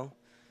 AHL,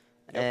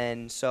 Yep.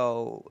 and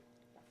so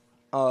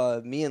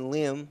me and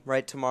Liam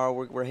right tomorrow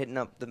we're hitting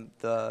up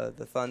the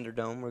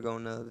Thunderdome. We're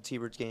going to the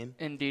T-Birds game.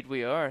 Indeed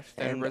we are.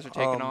 And, Thunderbirds are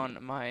taking on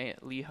my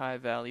Lehigh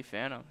Valley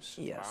Phantoms.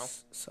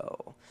 Yes.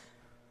 So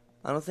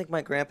I don't think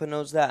my grandpa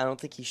knows that. I don't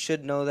think he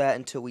should know that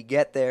until we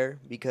get there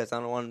because I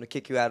don't want him to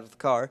kick you out of the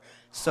car.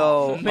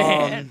 So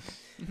man.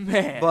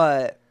 Man.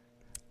 but.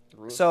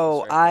 Ruthless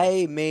So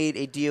right I made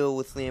a deal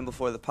with Liam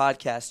before the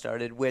podcast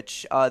started,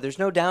 which there's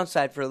no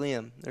downside for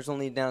Liam. There's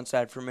only a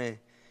downside for me.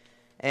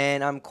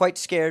 And I'm quite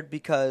scared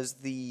because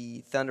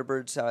the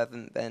Thunderbirds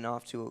haven't been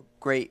off to a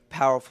great,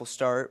 powerful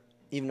start,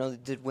 even though they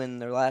did win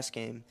their last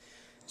game.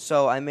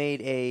 So I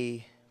made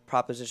a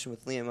proposition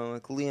with Liam. I'm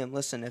like, Liam,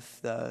 listen, if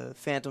the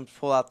Phantoms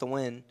pull out the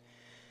win,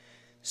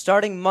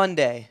 starting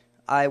Monday,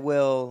 I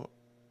will,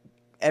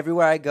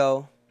 everywhere I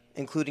go,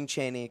 including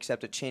Cheney,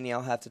 except at Cheney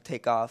I'll have to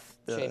take off.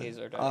 Cheney's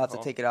our I'll have to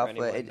downfall take it for off,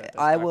 anyone but that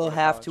does I not will go to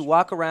have to college.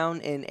 walk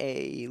around in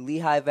a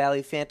Lehigh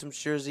Valley Phantoms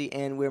jersey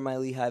and wear my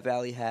Lehigh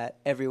Valley hat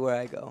everywhere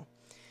I go.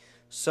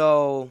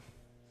 So,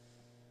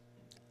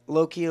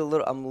 low-key,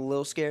 I'm a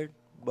little scared,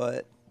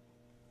 but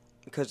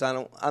because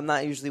I'm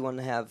not usually one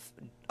to have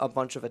a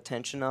bunch of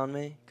attention on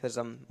me because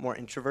I'm more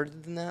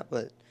introverted than that,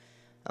 but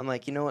I'm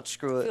like, you know what,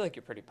 screw I it. feel like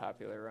you're pretty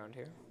popular around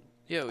here.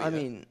 Yeah, I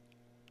mean,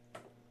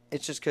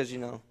 it's just because,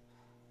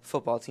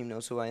 football team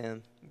knows who I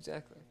am.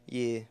 Exactly.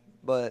 Yeah,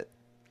 but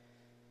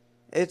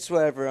it's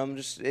whatever.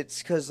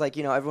 It's because,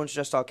 everyone's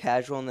just all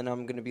casual, and then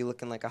I'm going to be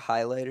looking like a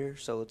highlighter,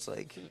 so it's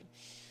like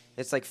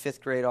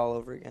 5th grade all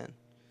over again.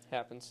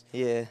 Happens.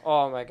 Yeah.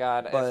 Oh my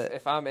God! But-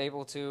 if I'm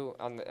able to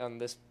on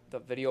the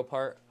video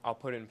part, I'll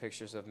put in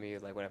pictures of me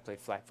like when I played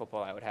flag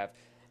football. I would have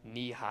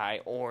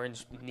knee-high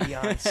orange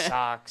neon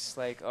socks.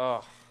 Like,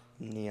 oh,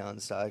 Neon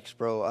socks,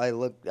 bro. I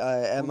look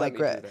at Who my let me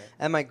do that?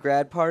 at my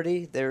grad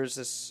party. There was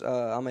this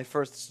on my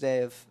first day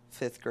of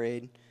 5th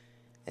grade,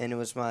 and it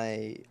was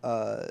my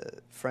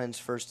friend's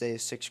first day of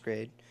 6th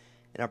grade.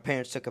 And our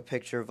parents took a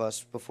picture of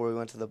us before we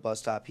went to the bus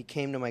stop. He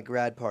came to my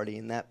grad party,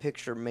 and that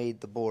picture made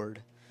the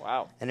board.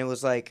 wow. And it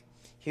was like,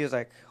 he was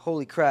like,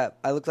 holy crap,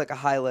 I look like a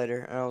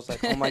highlighter. And I was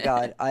like, oh my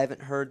God, I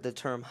haven't heard the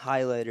term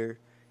highlighter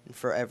in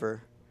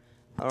forever.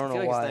 I don't I know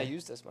feel like why. it's not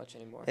used as much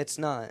anymore. It's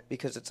not,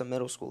 because it's a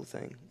middle school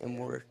thing, and Yeah.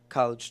 we're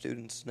college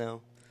students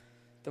now.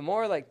 The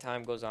more like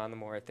time goes on, the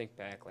more I think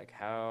back, like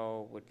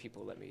how do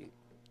people let me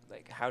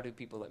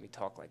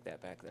talk like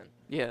that back then?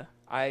 Yeah.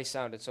 I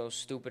sounded so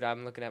stupid.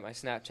 I'm looking at my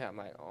Snapchat. I'm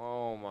like,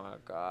 oh my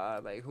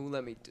god, like who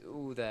let me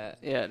do that?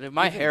 Yeah,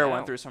 my Even hair now.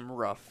 went through some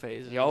rough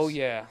phases. Oh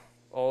yeah.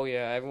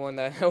 Everyone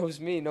that knows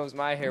me knows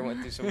my hair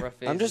went through some rough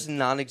phases. I'm just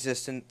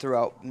non-existent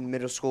throughout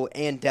middle school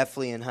and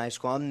definitely in high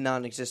school. I'm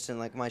non-existent,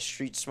 like my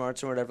street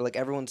smarts or whatever. Like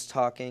everyone's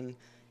talking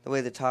the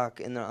way they talk,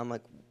 and I'm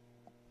like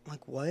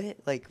what?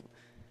 Like,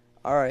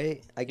 all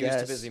right, I He guess.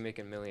 was too busy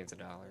making millions of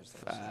dollars.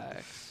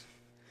 Facts.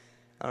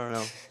 I don't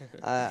know.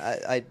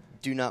 I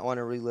do not want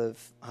to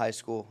relive high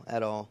school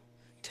at all.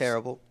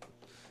 Terrible.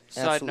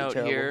 Side Absolutely note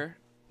terrible. here,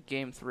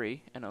 Game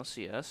 3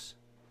 NLCS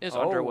is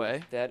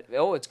underway.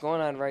 It's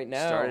going on right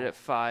now. Started at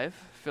 5.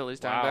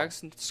 Phillies Wow.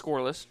 Diamondbacks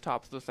scoreless,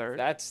 top of the third.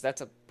 That's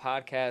a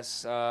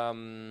podcast.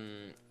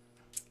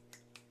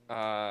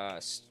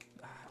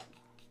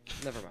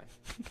 Never mind.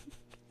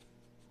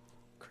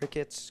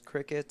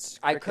 Crickets.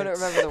 I couldn't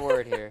remember the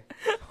word here.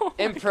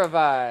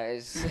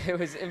 Improvise. It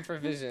was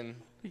improvision.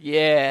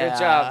 Yeah. Good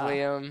job,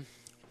 Liam.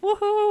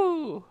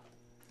 Woohoo!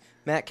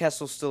 Matt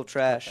Kessel's still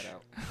trash. Cut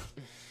that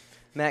out.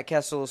 Matt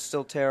Kessel is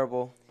still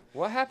terrible.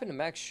 What happened to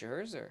Max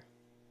Scherzer?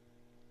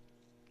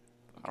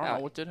 I don't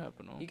know what did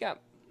happen to He him. got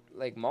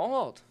like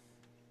mauled.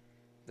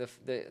 The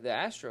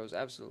Astros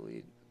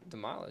absolutely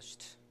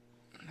demolished.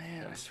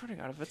 Man, I swear to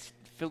God, if it's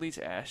Phillies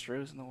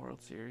Astros in the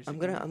World Series, I'm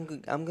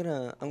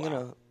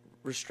gonna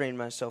restrain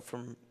myself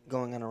from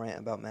going on a rant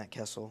about Matt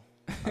Kessel.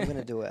 I'm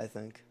gonna do it. I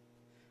think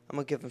I'm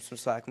gonna give him some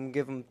slack. I'm gonna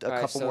give him a All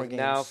right, couple so more games.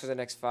 now for the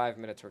next 5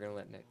 minutes, we're gonna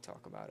let Nick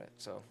talk about it.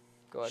 So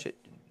go ahead. Shit.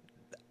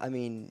 I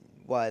mean,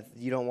 why?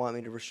 You don't want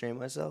me to restrain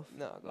myself?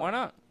 No, go why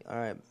ahead. not? All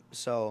right.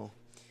 So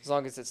As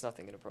long as it's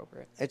nothing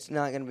inappropriate. it's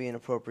not gonna be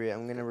inappropriate.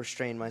 I'm gonna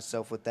restrain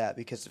myself with that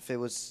because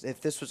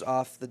if this was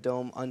off the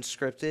dome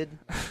unscripted,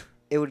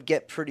 it would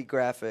get pretty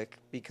graphic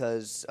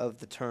because of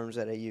the terms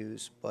that I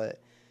use. But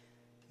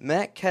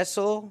Matt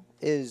Kessel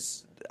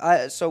is.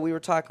 So we were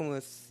talking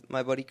with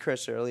my buddy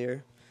Chris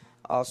earlier,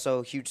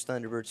 also huge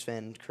Thunderbirds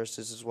fan. Chris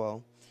is as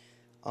well.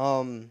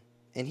 And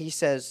he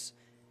says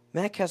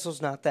Matt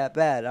Kessel's not that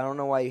bad. I don't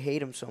know why you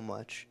hate him so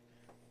much.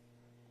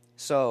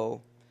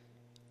 So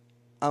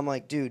I'm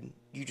like, dude,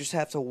 you just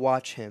have to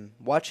watch him.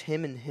 Watch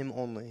him and him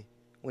only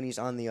when he's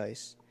on the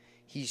ice.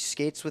 He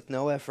skates with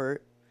no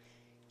effort.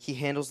 He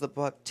handles the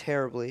puck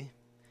terribly.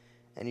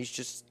 And he's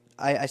just,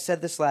 I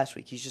said this last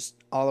week, he's just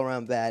all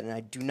around bad. And I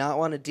do not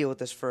want to deal with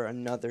this for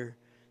another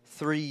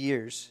 3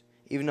 years,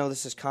 even though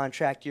this is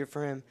contract year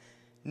for him.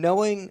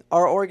 Knowing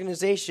our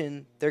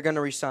organization, they're going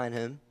to re-sign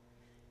him.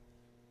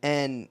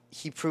 And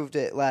he proved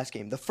it last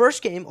game. The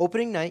first game,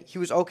 opening night, he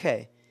was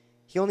okay.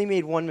 He only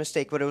made one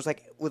mistake, but it was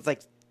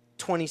with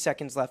 20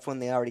 seconds left when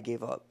they already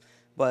gave up.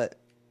 But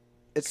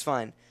it's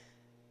fine.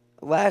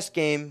 Last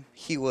game,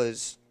 he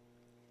was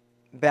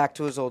back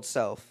to his old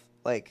self.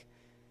 Like,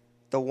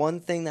 the one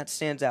thing that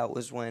stands out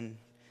was when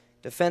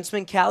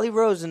defenseman Callie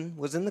Rosen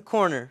was in the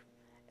corner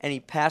and he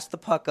passed the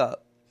puck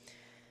up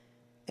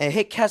and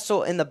hit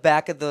Kessel in the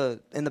back of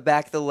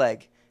the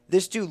leg.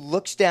 This dude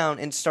looks down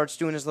and starts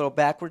doing his little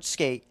backward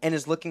skate and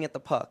is looking at the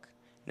puck.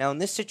 Now, in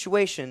this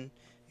situation,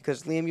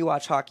 because Liam, you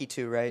watch hockey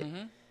too, right?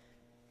 Mm-hmm.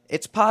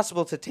 It's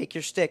possible to take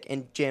your stick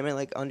and jam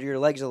it under your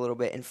legs a little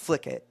bit and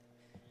flick it.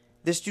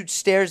 This dude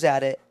stares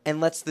at it and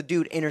lets the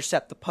dude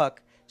intercept the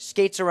puck,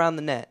 skates around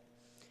the net.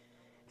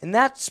 In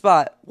that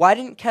spot, why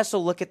didn't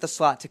Kessel look at the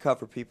slot to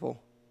cover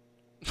people?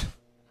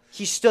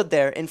 He stood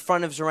there in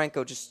front of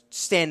Zarenko, just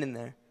standing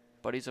there.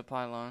 But he's a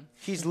pylon.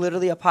 He's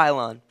literally a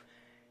pylon.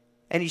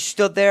 And he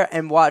stood there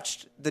and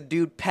watched the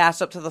dude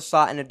pass up to the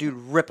slot and a dude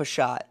rip a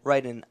shot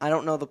right in. I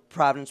don't know the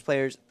Providence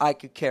players. I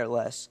could care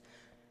less.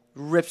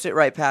 Rips it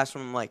right past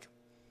him. I'm like...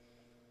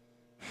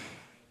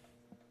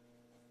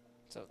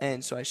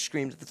 And so I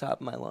screamed at the top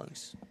of my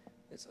lungs.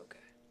 It's okay.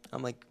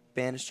 I'm like,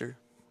 Bannister,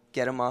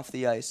 get him off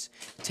the ice.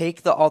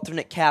 Take the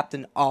alternate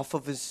captain off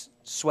of his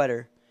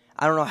sweater.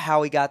 I don't know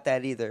how he got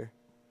that either.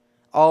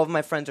 All of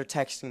my friends are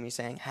texting me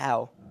saying,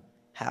 how?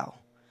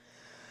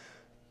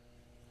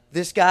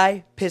 This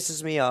guy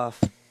pisses me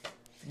off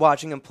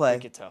watching him play.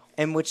 You could tell.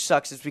 And which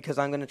sucks is because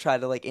I'm going to try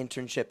to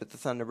internship at the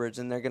Thunderbirds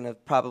and they're going to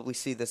probably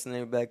see this and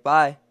they'll be like,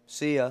 bye,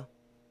 see ya.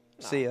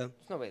 See ya.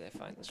 There's no way they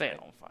find this. They right?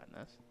 don't find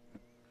this.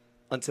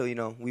 Until,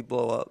 we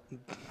blow up. You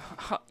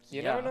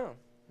Yeah. never know.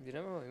 You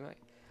never know. You might.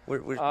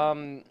 We're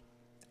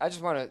I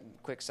just want a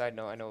quick side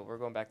note. I know we're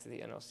going back to the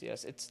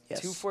NLCS. It's Yes.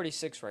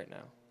 2:46 right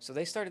now. So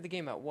they started the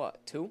game at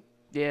what? 2?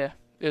 Yeah,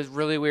 it was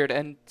really weird.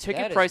 And That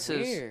ticket is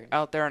prices weird.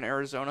 out there in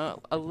Arizona,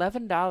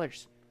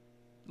 $11.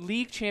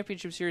 League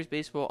Championship Series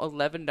baseball,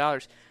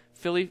 $11.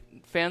 Philly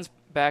fans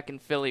back in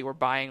Philly were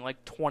buying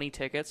 20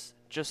 tickets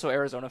just so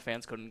Arizona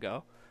fans couldn't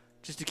go,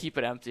 just to keep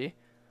it empty.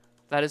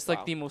 That is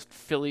Wow. the most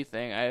Philly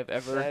thing I have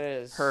ever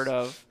heard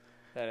of.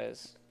 That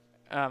is.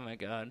 Oh my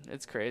God,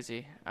 it's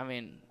crazy. I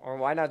mean, Or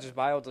why not just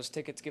buy all those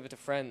tickets, give it to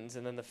friends,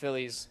 and then the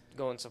Phillies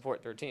go and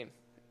support their team?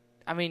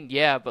 I mean,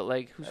 yeah, but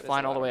like, who's That is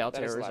flying a all the lot way of- out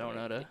to that is a lot of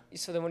Arizona money. to?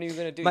 So then what are you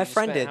gonna do? My You just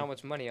friend spent did. how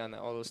much money on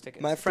all those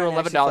tickets? My For friend $11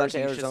 actually flew out to each,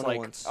 it's Arizona like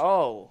once.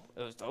 Oh,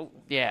 it was dope.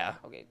 Yeah.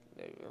 Okay,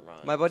 never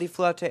mind. My buddy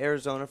flew out to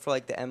Arizona for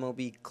like the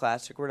MLB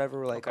Classic or whatever,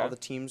 where like Okay. all the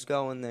teams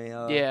go and they.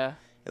 Yeah.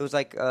 It was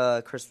like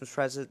a Christmas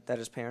present that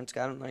his parents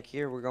got him. Like,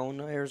 here, we're going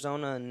to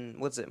Arizona, and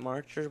what's it,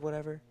 March or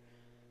whatever?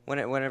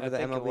 Whenever I the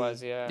think MLB. it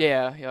was, yeah.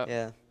 Yeah. Yep.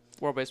 Yeah.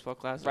 World Baseball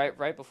Classic.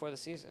 Right before the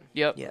season.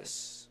 Yep.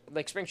 Yes.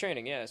 Like spring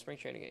training, yeah, spring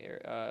training at your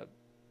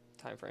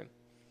time frame.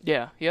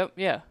 Yeah. Yep.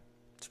 Yeah.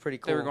 It's pretty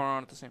cool. They were going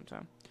on at the same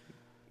time.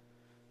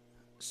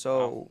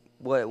 So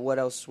what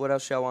else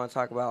y'all want to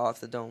talk about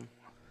off the dome?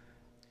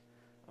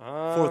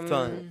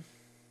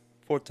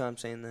 Fourth time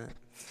saying that.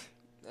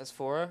 That's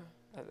 4.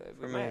 For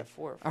We me. might have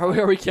 4.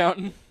 Are we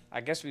counting?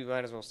 I guess we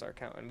might as well start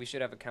counting. We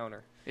should have a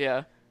counter.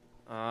 Yeah.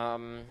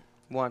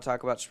 Want to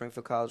talk about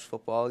Springfield College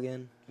football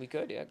again? We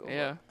could, yeah, go.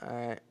 Yeah. All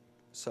right.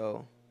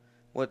 So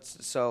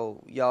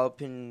y'all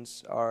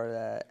opinions are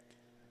that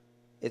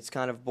it's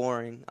kind of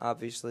boring,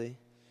 obviously.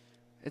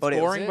 It's But it-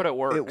 boring, but it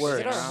works. it For it. Is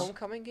it works. our you know?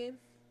 homecoming game?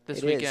 This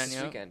It weekend, is. This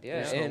yeah. weekend, yeah.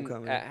 It's And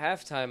homecoming. at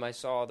halftime, I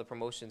saw the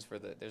promotions for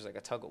there's like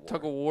a tug of war.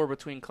 Tug of war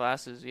between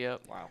classes.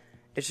 Yep. Wow.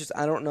 It's just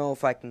I don't know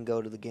if I can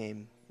go to the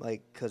game,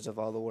 like, because of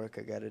all the work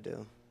I got to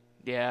do.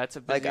 Yeah, it's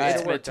a Like, busy. I-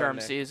 It's Work down midterm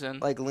there. season.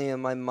 Like Liam,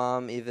 my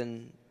mom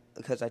even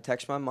because I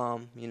text my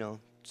mom,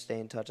 stay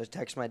in touch. I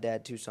text my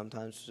dad too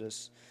sometimes,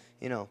 just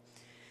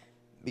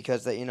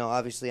because that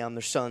obviously I'm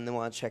their son. They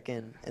want to check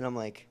in, and I'm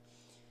like,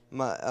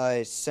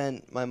 I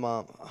sent my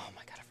mom. Oh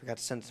my god, I forgot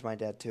to send it to my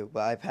dad too.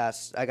 But I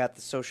passed. I got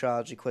the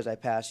sociology quiz. I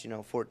passed.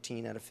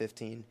 14 out of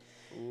 15.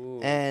 Ooh,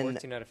 And-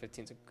 14 out of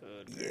 15 is a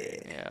good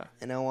grade. Yeah.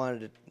 And I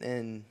wanted to,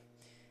 and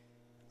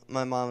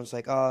my mom was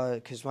like, oh,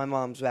 because my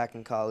mom's back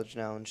in college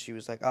now, and she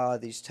was like, oh,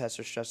 these tests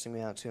are stressing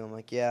me out too. I'm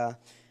like, yeah.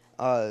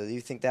 You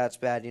think that's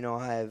bad?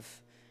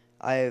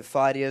 I have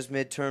Fadia's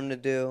midterm to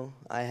do.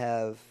 I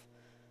have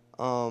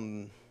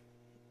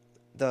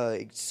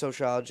the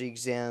sociology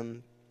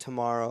exam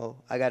tomorrow.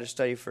 I got to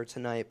study for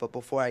tonight, but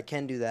before I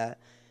can do that,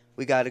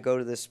 we got to go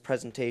to this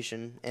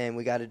presentation, and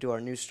we got to do our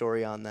news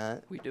story on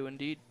that. We do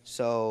indeed.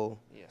 So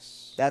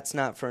Yes. that's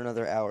not for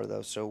another hour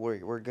though. So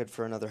we're good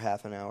for another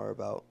half an hour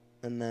about,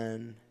 and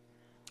then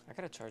I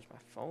gotta charge my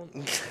phone.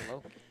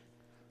 Low.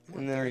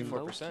 And then-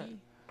 34%.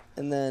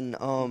 and then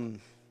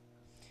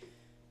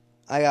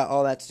I got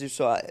all that to do.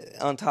 So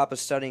on top of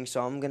studying,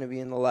 so I'm gonna be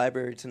in the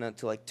library tonight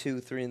till like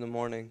 2-3 in the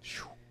morning.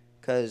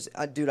 Cause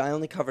dude, I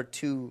only covered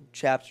 2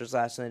 chapters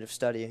last night of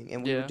studying,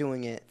 and we were Yeah.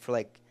 doing it for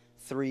like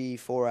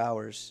 3-4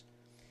 hours.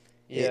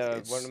 Yeah,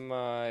 it's- one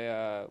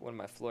of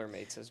my floor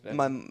mates has been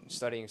My-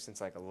 studying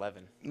since like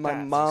 11. My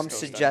That's mom still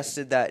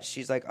suggested that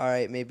she's like, all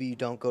right, maybe you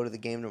don't go to the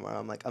game tomorrow.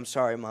 I'm like, I'm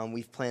sorry, Mom.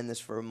 We've planned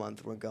this for a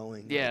month. We're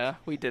going. Yeah,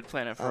 we did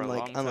plan it for I'm a like,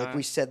 long time. I'm like,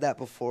 we said that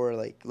before,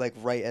 like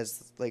right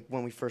as like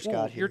when we first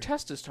Well, got here. your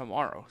test is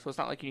tomorrow, so it's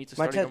not like you need to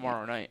My study te-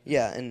 tomorrow night.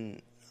 Yeah,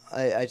 and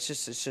it's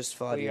just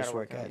Oh, you Fadia's gotta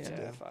work I out, have to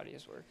yeah, do.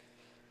 Fadia's work.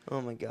 Oh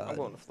my god. I'm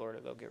going to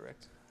Florida. They'll get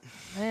wrecked.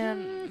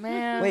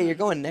 Man. Wait, you're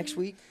going next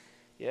week?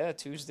 Yeah,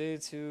 Tuesday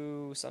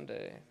to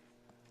Sunday.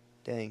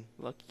 Dang.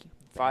 Lucky.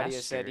 Fadia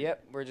bastard. said,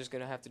 "Yep, we're just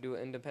gonna have to do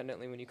it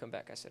independently when you come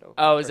back." I said, "Okay."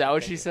 Oh, is that perfect,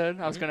 what thank she you." said?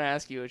 I was Mhm. gonna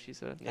ask you what she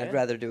said. Yeah. I'd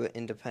rather do it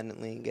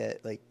independently and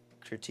get like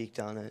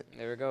critiqued on it.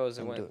 There it goes.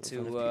 It I'm went doing it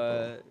in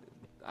front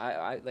to.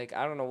 of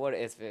I don't know what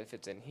if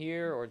it's in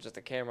here or just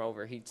the camera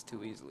overheats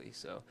too easily.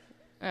 So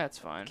That's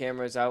fine.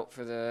 camera's out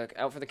for the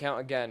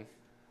count again.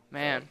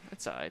 Man,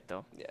 it's alright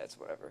though. Yeah, it's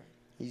whatever.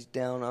 He's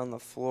down on the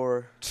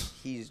floor.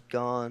 He's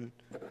gone,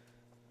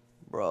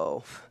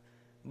 bro.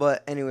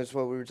 But anyways,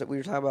 what we were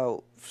talking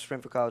about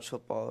Springfield College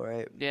football,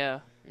 right?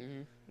 Yeah.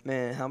 Mm-hmm.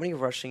 Man, how many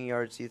rushing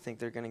yards do you think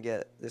they're gonna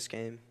get this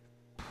game?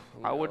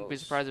 I wouldn't be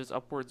surprised if it's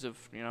upwards of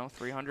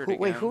 300. Wait,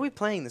 again. who are we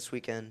playing this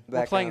weekend? We're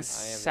Back playing down.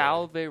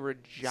 Salve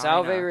Regina.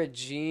 Salve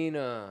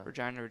Regina.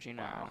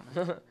 Regina.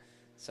 Wow.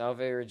 Salve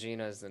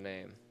Regina is the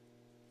name.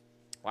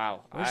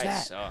 Wow, Where's I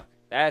that? suck.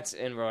 That's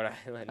in Rhode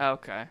Island.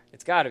 Okay.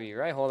 It's got to be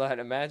right. Hold on,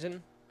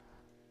 imagine.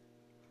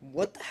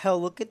 What the hell?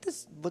 Look at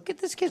this. Look at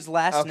this kid's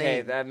last Okay,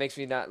 name. that makes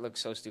me not look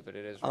so stupid.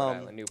 It is Rhode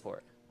Island,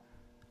 Newport.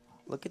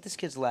 Look at this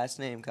kid's last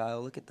name,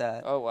 Kyle. Look at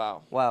that. Oh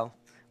wow. Wow.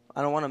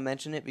 I don't want to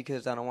mention it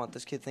because I don't want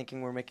this kid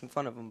thinking we're making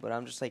fun of him. But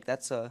I'm just like,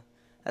 that's a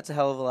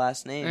hell of a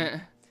last name. Eh.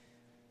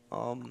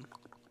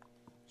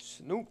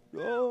 Snoop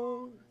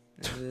Dogg.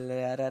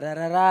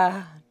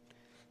 La-da-da-da-da.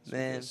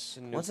 Man,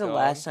 Snoop when's the Dogg.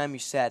 last time you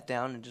sat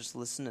down and just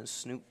listened to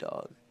Snoop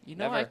Dogg? You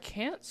know, I Never.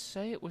 can't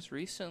say it was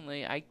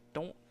recently. I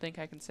don't think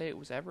I can say it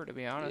was ever, to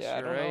be honest. Yeah, I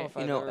You're don't know right. if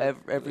You I've know, ever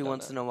every really done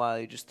once that. in a while,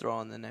 you just throw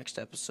on the next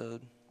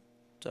episode.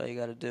 That's all you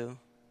got to do.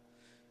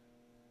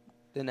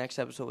 The next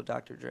episode with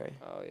Dr. Dre.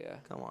 Oh yeah.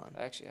 Come on.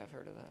 Actually, I've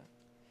heard of that.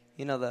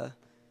 You know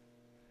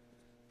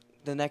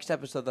the next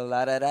episode, the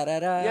la da da da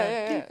da.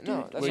 Yeah.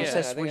 No, that's Where what he I'm saying. I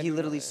says, think where I he do know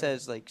literally that, yeah.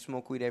 says like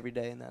smoke weed every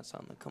day in that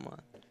song. Like, come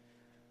on.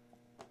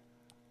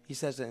 He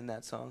says it in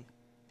that song.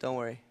 Don't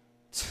worry,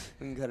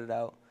 we can cut it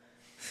out.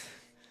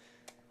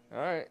 All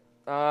right.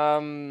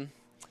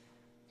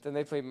 Then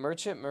they played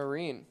Merchant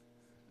Marine.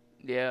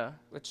 Yeah.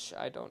 which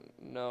I don't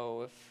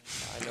know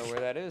if I know where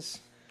that is.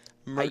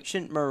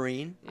 Merchant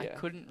Marine. I Yeah.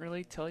 couldn't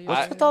really tell you.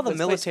 What's I- with all the this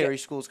place military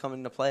schools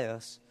coming to play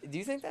us? Do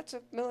you think that's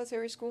a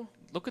military school?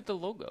 Look at the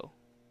logo.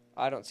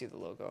 I don't see the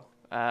logo.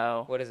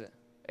 Oh. What is it?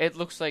 It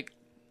looks like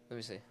Let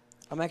me see.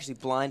 I'm actually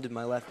blind in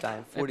my left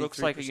eye. It looks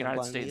like a 43% United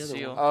blind in the States other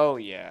seal. one. Oh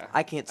yeah.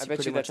 I can't I see bet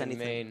pretty you much that's in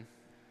anything. Maine.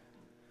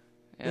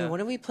 yeah. Man, when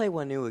do we play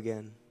Wanu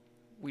again?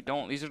 We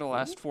don't. These are the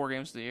last 4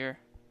 games of the year.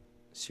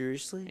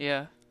 Seriously?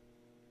 Yeah.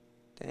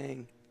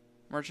 Dang.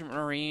 Merchant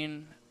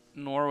Marine,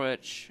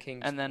 Norwich,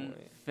 Kings and then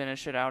Point.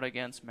 finish it out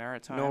against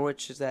Maritime.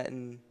 Norwich, is that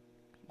in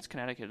It's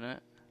Connecticut, isn't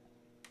it?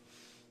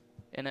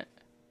 In it,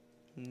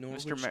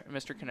 Norwich?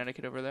 Mr.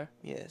 Connecticut over there.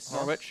 Yes.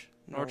 Norwich.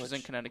 Norwich is in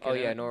Norwich. Connecticut. Oh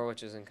isn't yeah, it?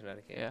 Norwich is in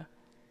Connecticut. Yeah.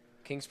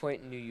 Kings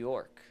Point, New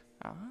York.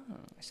 Ah.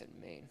 I said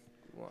Maine.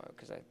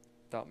 Because I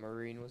thought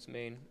Marine was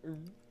Maine.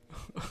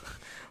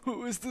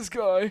 Who is this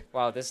guy?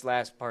 Wow, this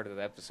last part of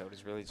the episode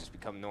has really just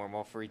become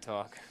normal free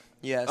talk.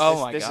 Yes. Oh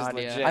This- my this is god,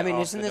 legit. yeah. I mean,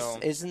 off isn't the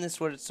this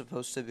dome. what it's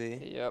supposed to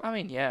be? Yep. I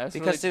mean, yeah. It's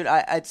Because, really,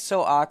 dude, it's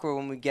so awkward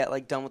when we get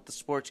like done with the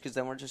sports because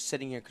then we're just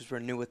sitting here because we're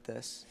new with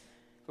this.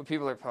 But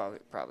people are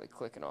probably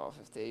clicking off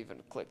if they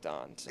even clicked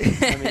on. So.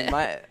 I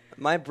mean,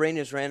 my brain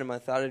is random. I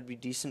thought it'd be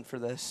decent for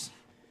this.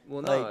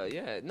 Well,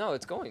 no,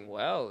 it's going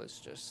well. It's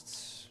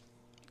just.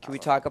 Can we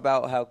talk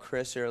about how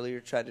Chris earlier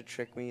tried to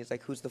trick me? He's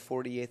like, "Who's the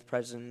 48th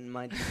president?"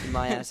 And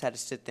my ass had to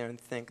sit there and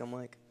think. I'm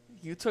like,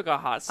 you took a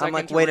hot second. I'm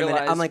like, to wait a minute.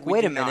 realize I'm like, we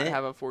wait a do not minute.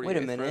 Have a 48th Wait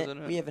a minute.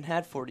 president. We haven't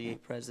had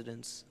 48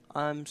 presidents.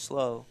 I'm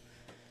slow.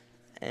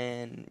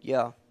 And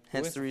yeah,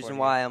 hence is the the reason 48th?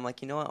 why I'm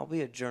like, you know what? I'll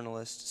be a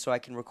journalist so I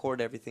can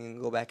record everything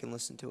and go back and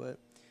listen to it.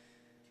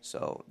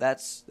 So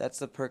that's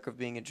the perk of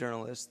being a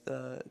journalist.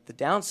 The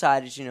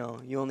downside is, you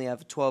only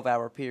have a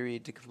 12-hour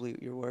period to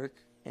complete your work.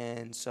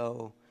 And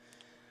so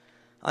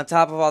on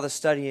top of all the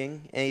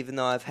studying, and even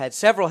though I've had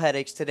several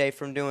headaches today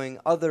from doing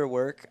other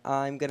work,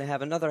 I'm going to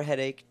have another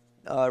headache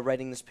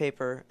writing this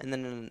paper, and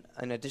then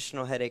an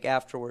additional headache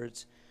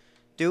afterwards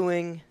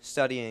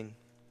studying.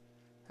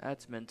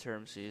 That's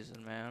midterm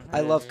season, man. I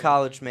love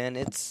college, man.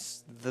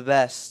 It's the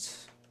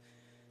best.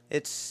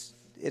 It's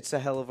a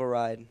hell of a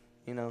ride,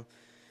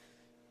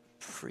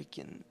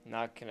 Freaking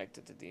Not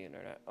connected to the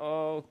internet.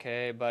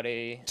 Okay,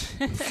 buddy.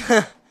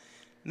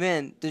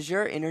 man, does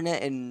your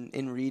internet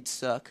in Reed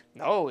suck?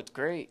 No, it's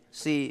great.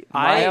 See,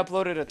 I my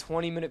uploaded a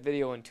 20-minute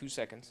video in 2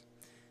 seconds.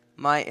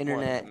 my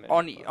internet.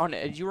 More than a minute, on but-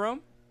 EduRoam?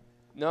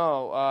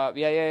 No,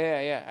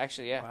 yeah.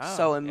 Actually, yeah. Wow.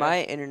 So in yeah.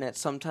 my internet,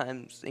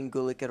 sometimes in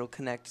Gulick it'll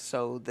connect.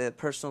 So the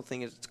personal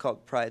thing is it's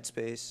called Pride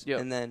Space,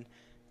 Yep. and then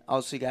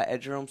also you got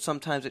EduRoam.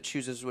 Sometimes it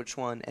chooses which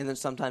one, and then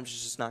sometimes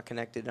it's just not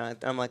connected. And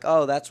I'm like,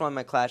 oh, that's why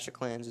my Clash of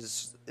Clans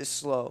is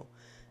slow.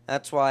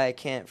 That's why I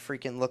can't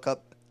freaking look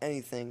up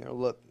anything or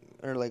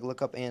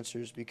look up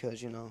answers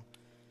because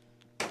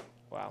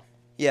Wow.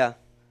 yeah,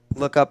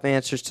 look up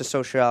answers to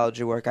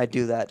sociology work. I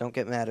do that. Don't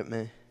get mad at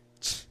me.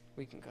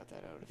 We can cut that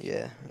out. If you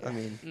Yeah, want. I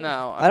mean.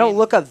 No. I don't mean,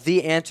 look up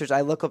the answers.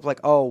 I look up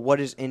what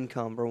is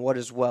income or what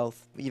is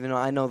wealth. Even though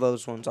I know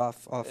those ones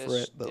off It's-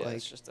 rip, but yeah, like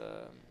it's just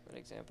an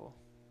example.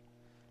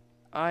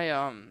 I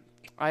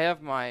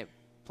have my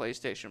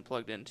PlayStation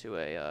plugged into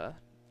a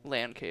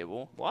LAN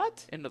cable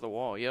What? into the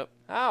wall. Yep.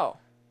 How?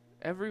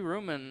 Every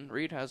room in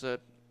Reed has a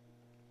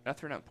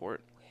Ethernet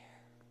port.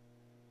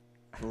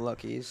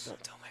 luckies.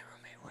 Don't tell my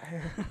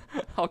roommate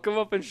where. I'll come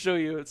up and show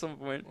you at some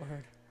point.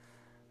 Word.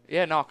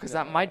 Yeah, no, because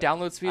my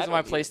download speeds I on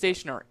my don't need it.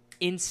 PlayStation are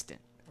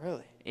instant.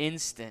 Really?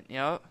 Instant,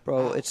 yep.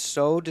 Bro, it's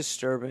so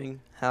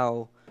disturbing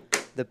how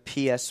the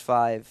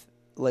PS5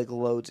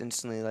 loads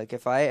instantly. Like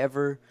if I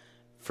ever,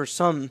 for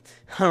some,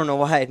 I don't know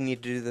why I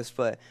need to do this,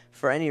 but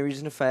for any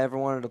reason, if I ever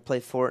wanted to play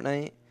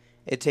Fortnite,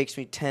 it takes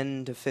me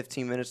 10 to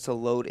 15 minutes to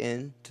load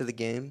in to the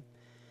game.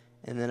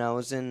 And then I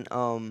was in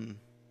one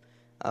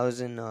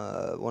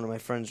of my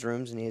friend's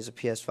rooms and he has a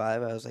PS5.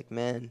 I was like,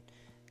 man,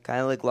 can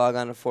I log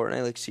on to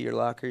Fortnite, see your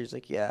locker? He's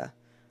like, yeah.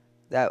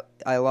 That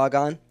I log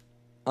on,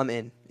 I'm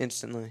in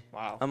instantly.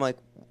 Wow. I'm like,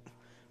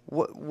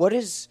 what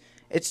is?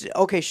 It's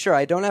okay, sure.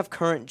 I don't have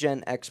current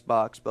gen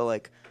Xbox,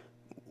 but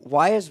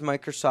why is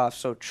Microsoft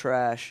so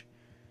trash?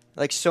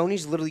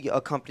 Sony's literally a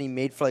company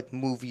made for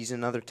movies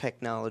and other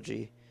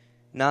technology,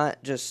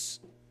 not just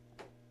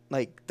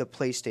the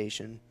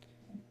PlayStation.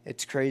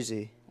 It's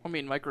crazy, I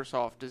mean,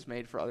 Microsoft is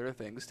made for other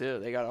things too.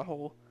 They got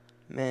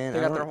man. they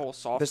I got don't- their whole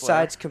software.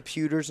 Besides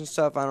computers and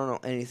stuff, I don't know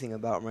anything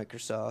about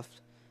Microsoft.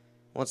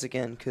 Once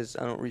again, because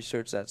I don't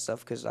research that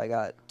stuff because I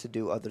got to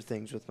do other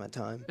things with my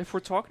time. If we're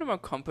talking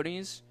about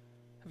companies,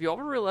 have you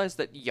ever realized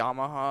that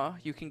Yamaha,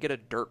 you can get a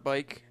dirt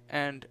bike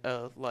and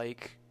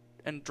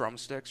and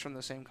drumsticks from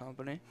the same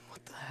company?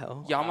 What the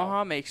hell?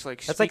 Yamaha makes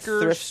That's speakers, like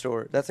thrift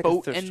store. That's like a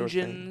boat thrift store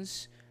thing.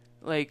 engines.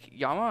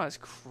 Yamaha is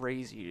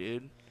crazy,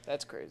 dude.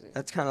 That's crazy.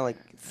 That's kind of like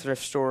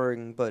thrift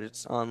storing, but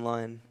it's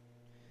online.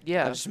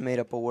 Yeah, I just made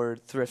up a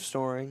word, thrift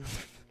storing.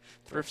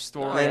 thrift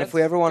store. Oh, Man, that's if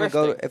we ever want to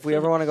go, thrifting. if we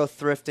ever want to go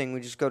thrifting, we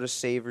just go to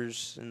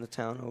Savers in the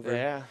town over.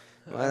 Yeah.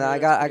 And I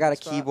got a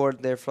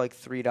keyboard there for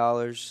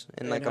 $3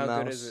 and a how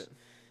mouse. good is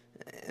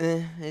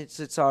it?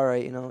 It's all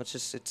right, It's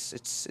just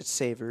it's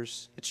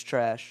Savers. It's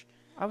trash.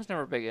 I was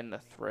never big into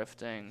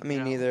thrifting. Me you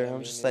know? neither. Yeah, I'm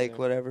me just neither. like,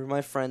 whatever.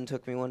 My friend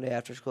took me one day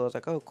after school. I was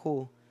like, oh,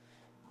 cool.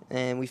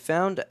 And we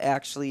found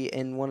actually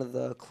in one of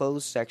the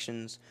clothes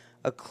sections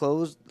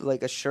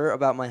a shirt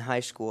about my high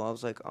school. I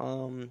was like,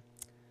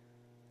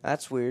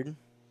 that's weird.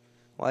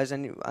 Why is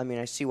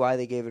I see why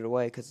they gave it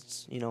away because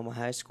it's, my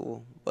high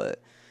school.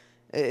 But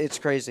it's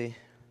crazy.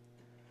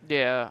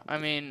 Yeah, I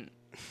mean,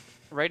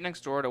 right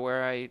next door to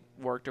where I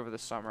worked over the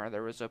summer,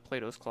 there was a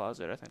Plato's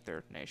Closet. I think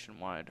they're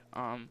nationwide.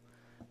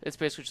 It's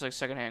basically just like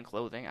secondhand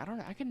clothing. I don't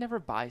know. I could never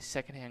buy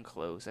secondhand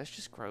clothes. That's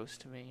just gross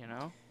to me, you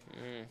know?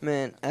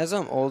 Man, as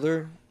I'm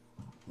older,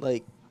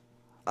 like,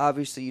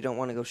 obviously you don't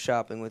want to go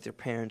shopping with your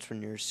parents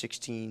when you're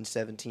 16,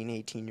 17,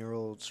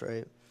 18-year-olds,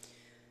 right?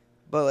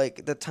 But,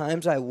 like, the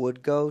times I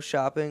would go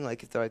shopping,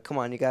 like, if they're like, come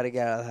on, you got to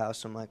get out of the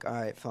house, I'm like, all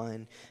right,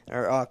 fine.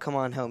 Or, oh, come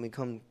on, help me,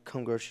 come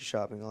grocery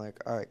shopping. I'm like,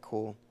 all right,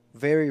 cool.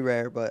 Very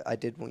rare, but I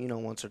did,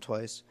 once or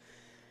twice.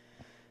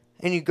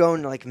 And you go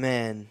and, like,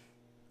 man,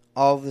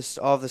 all this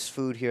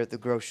food here at the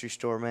grocery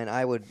store, man,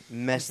 I would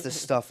mess this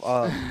stuff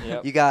up.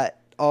 Yep. You got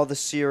all the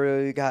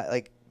cereal, you got,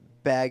 like,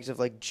 bags of,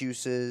 like,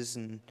 juices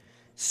and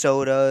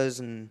sodas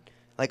and,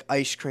 like,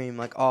 ice cream,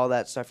 like, all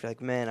that stuff. You're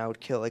like, man, I would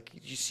kill. Like,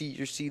 you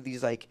see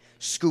these, like,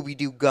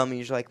 Scooby-Doo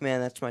gummies. You're like, man,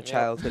 that's my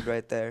childhood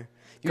right there.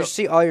 You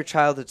see all your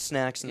childhood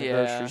snacks in the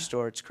grocery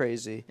store. It's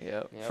crazy.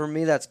 Yep. For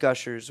me, that's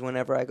Gushers.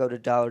 Whenever I go to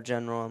Dollar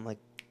General, I'm like,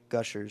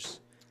 Gushers.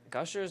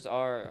 Gushers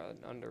are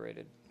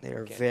underrated. They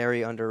are candy.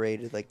 very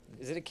underrated. Like,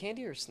 Is it a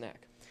candy or a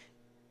snack?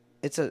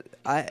 it's a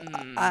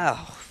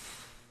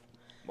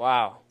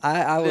Wow.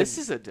 I would This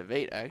is a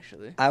debate,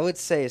 actually. I would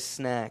say a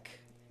snack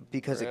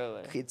because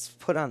Really? it's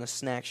put on a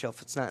snack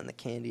shelf. It's not in the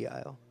candy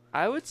aisle.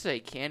 I would say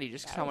candy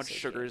just 'cause I how would much say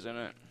sugar's in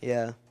it.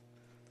 Yeah,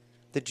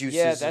 the juices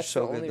Yeah, are that's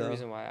so the good only though.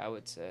 reason why I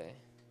would say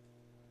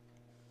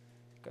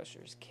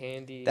Gushers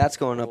candy. That's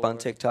going up on or-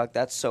 TikTok.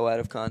 That's so out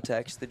of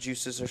context. The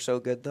juices are so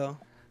good though.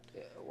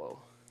 Yeah, whoa.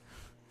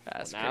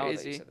 That's Now that you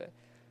crazy. said that.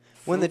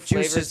 When the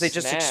Fruit-flavored juices they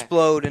just snack.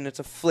 explode and it's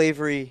a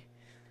flavory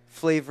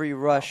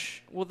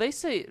rush. Well, they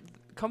say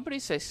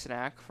companies say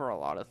snack for a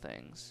lot of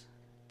things.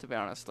 To be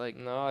honest, like,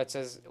 No, it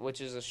says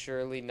which is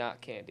surely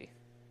not candy.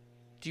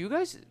 do you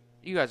guys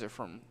are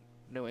from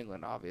New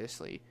England,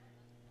 obviously.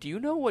 Do you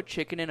know what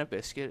chicken in a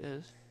biscuit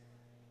is?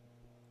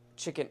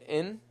 Chicken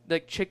in?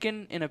 Like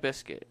chicken in a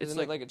biscuit. It's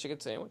Isn't it like a chicken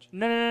sandwich?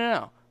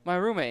 No. My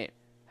roommate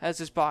has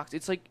this box.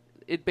 It's like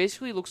it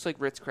basically looks like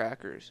Ritz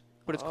crackers,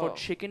 but it's Oh. called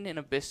chicken in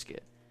a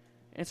biscuit.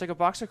 And it's like a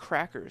box of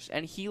crackers,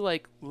 and he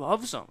like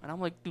loves them. And I'm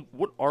like, dude,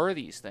 what are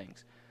these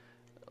things?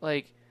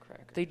 Like,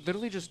 Crackers. they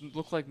literally just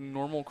look like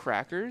normal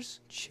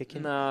crackers.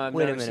 Chicken. No, I've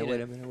Wait a never minute. seen Wait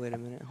it. a minute. Wait a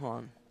minute. Hold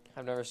on.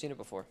 I've never seen it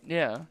before.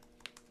 Yeah,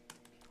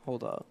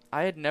 Hold up.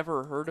 I had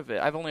never heard of it.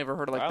 I've only ever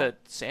heard of like Wow. the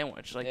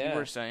sandwich, like Yeah. you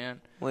were saying.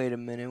 Wait a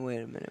minute.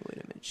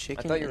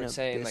 Chicken. I thought you in were a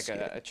saying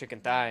biscuit. like a chicken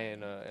thigh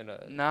and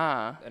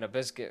Nah. a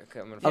biscuit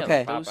coming Yeah, from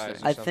Okay. those Popeyes or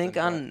things. I think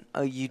something,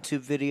 on a YouTube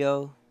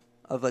video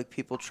of like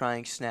people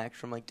trying snacks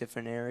from like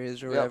different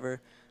areas or Yep.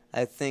 whatever,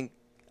 I think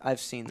I've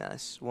seen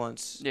this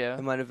once. Yeah.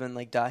 It might have been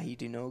like Dahi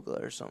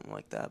Dinogla or something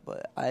like that,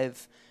 but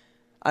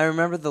I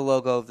remember the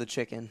logo of the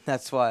chicken.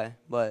 That's why.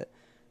 But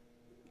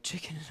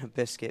chicken and a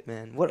biscuit,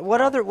 man.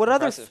 What other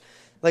impressive.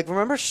 like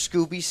remember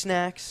Scooby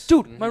snacks?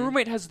 Dude, my Mhm.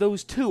 roommate has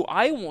those too.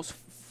 I almost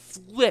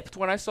flipped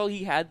when I saw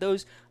he had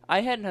those.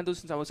 I hadn't had those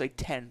since I was like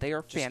 10. They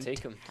are Just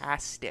take 'em.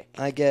 fantastic.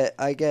 I get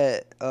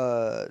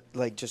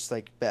like just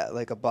like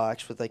like a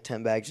box with like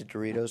 10 bags of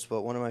Doritos,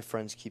 but one of my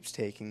friends keeps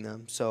taking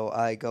them. So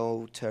I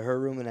go to her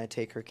room and I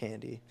take her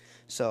candy.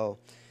 So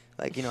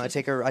like, I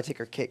take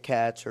her Kit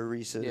Kats or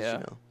Reese's,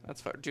 Yeah.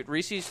 That's fine. Dude,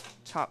 Reese's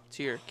top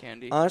tier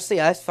candy.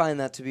 Honestly, I find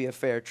that to be a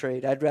fair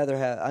trade. I'd rather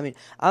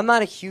I'm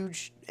not a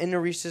huge into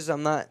Reese's.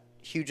 I'm not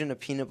huge into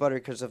peanut butter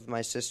because of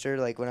my sister.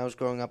 Like when I was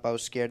growing up, I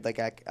was scared like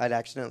I'd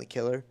accidentally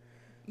kill her.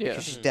 Yeah.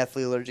 Because she's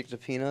deathly allergic to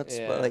peanuts.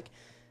 Yeah. But like,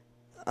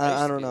 I used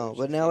I to don't be know. allergic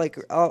But to now like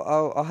peanuts.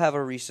 I'll have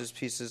a Reese's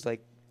Pieces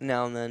like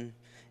now and then.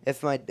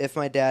 If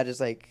my dad is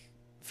like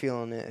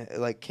feeling it,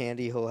 like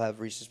candy, he'll have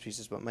Reese's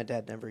Pieces. But my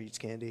dad never eats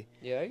candy.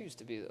 Yeah, I used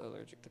to be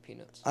allergic to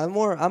peanuts. I'm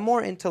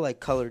more into like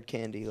colored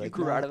candy. Like you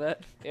grew not- out of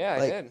that? Yeah,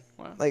 like- I did.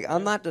 Wow. Like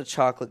I'm not the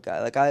chocolate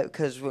guy. Like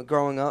because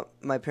growing up,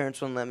 my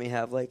parents wouldn't let me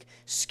have like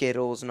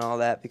Skittles and all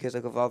that because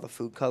like of all the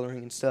food coloring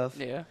and stuff.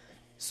 Yeah.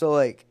 So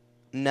like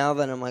now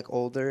that I'm like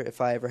older,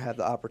 if I ever have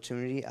the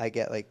opportunity, I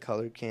get like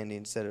colored candy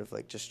instead of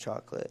like just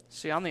chocolate.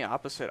 See, I'm the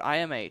opposite. I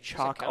am a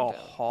countdown.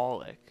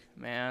 chocoholic,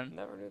 man.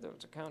 Never knew there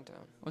was a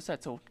countdown. What's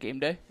that, till game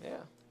day?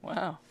 Yeah.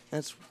 Wow.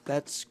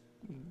 That's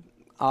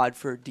odd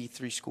for a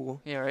D3 school.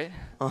 Yeah, right?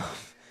 Oh,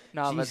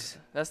 No, jeez.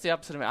 that's the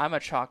opposite of me. I'm a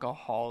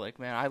chocoholic,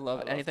 man. I love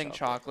I love anything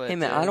chocolate. chocolate. Hey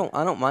man, dude.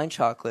 I don't mind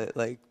chocolate.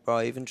 Like bro,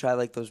 I even try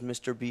like those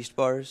Mr. Beast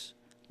bars.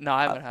 No,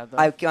 I haven't had them.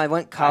 I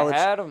went college. I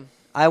had them.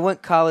 I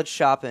went college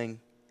shopping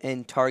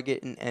in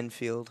Target in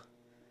Enfield.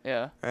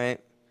 Yeah.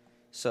 Right?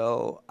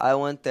 So I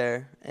went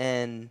there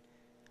and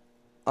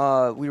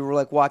we were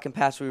like walking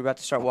past. We were about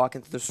to start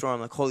walking through the store.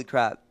 I'm like, holy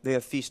crap, they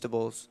have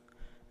Feastables.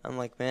 I'm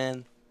like,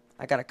 man,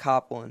 I got to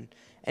cop one.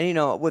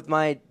 And with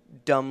my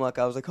dumb luck,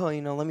 I was like, oh,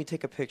 let me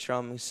take a picture.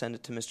 I'm gonna send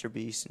it to Mr.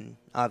 Beast, and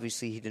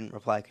obviously he didn't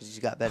reply because he's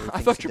got better things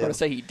I thought to you were do. going to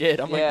say he did.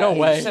 I'm Yeah, like, no you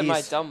way. said my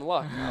He's- dumb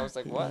luck. I was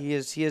like, what? He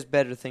has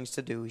better things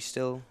to do. He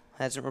still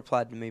hasn't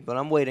replied to me, but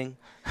I'm waiting.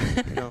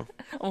 I'm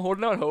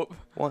holding out hope.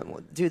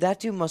 Dude, that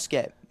dude must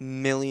get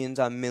millions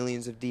on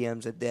millions of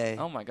DMs a day.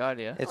 Oh my god,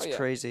 yeah. It's yeah.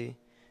 crazy.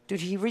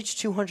 Dude, he reached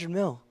 200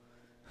 mil.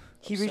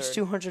 He reached Absurd.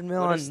 200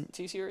 mil What on is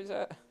T-Series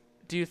at?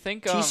 Do you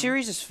think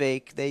T-Series is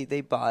fake.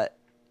 They bought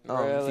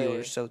Really?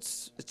 viewers, so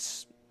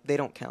it's they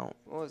don't count.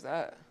 What was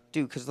that?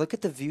 Dude, because look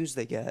at the views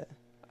they get.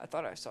 I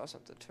thought I saw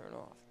something turn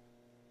off.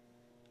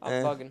 I'm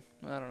Eh. bugging.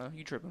 I don't know.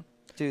 You tripping?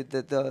 Dude,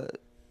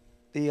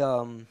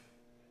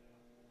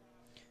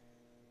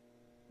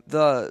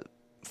 the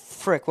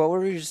frick, what were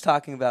we just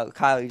talking about?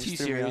 Kyle, you just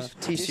threw me T-Series. off.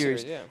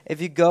 T-Series. Yeah.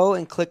 If you go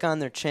and click on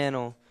their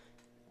channel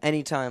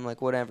anytime,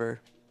 like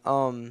whatever,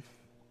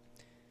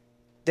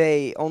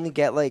 they only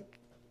get like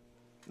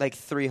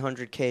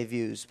 300K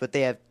views, but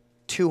they have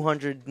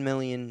 200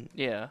 million.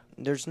 Yeah.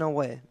 There's no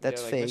way.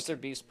 That's yeah, fake. Mr.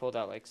 Beast pulled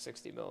out like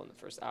 60 mil in the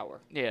first hour.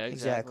 Yeah,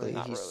 exactly. Exactly.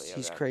 Not He's- really.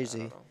 he's I crazy.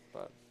 don't know,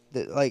 but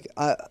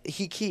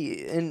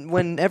And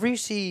whenever you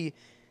see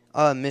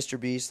Mr.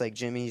 Beast, like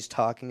Jimmy's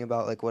talking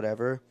about like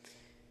whatever,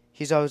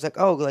 he's always like,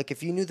 oh, like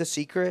if you knew the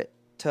secret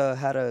to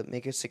how to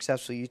make a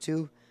successful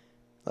YouTube,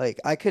 like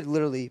I could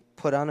literally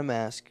put on a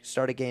mask,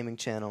 start a gaming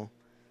channel,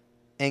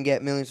 and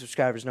get million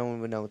subscribers. No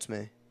one would know it's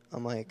me.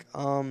 I'm like,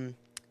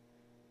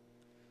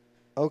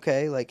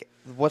 okay, like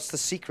what's the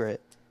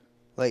secret?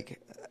 Like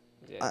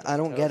yeah, I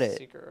don't tell get us the it.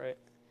 Secret, right?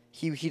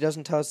 he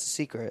doesn't tell us the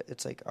secret.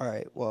 It's like, all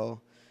right,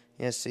 well,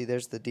 yeah, see,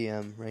 there's the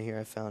DM right here.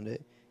 I found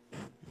it.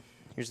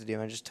 Here's the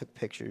DM. I just took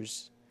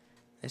pictures.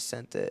 I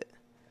sent it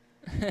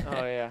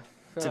Oh yeah.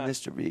 to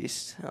Mr.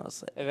 Beast. I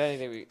was like, If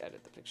anything, we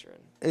edit the picture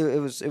in.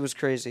 it was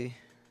crazy,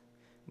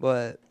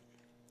 but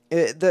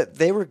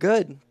they were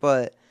good.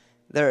 But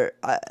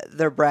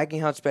they're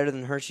bragging how it's better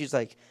than Hershey's.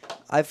 Like,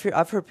 I've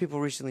heard people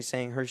recently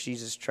saying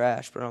Hershey's is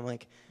trash, but I'm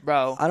like,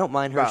 Bro. I don't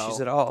mind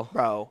Hershey's at all.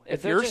 Bro, If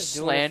if they're you're just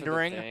doing it for the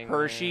slandering thing,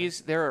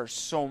 Hershey's, there are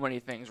so many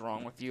things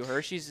wrong with you.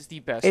 Hershey's is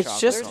the best It's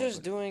chocolate. just- They're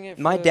just doing it.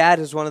 For My the- dad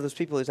is one of those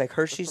people. He's like,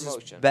 Hershey's is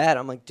promotion. bad.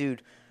 I'm like,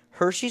 dude,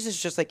 Hershey's is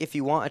just like if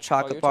you want a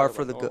chocolate you're bar talking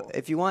for the about go. normal.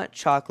 If you want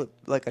chocolate,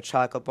 like a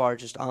chocolate bar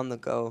just on the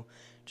go,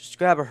 just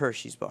grab a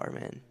Hershey's bar,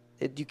 man.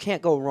 You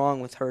can't go wrong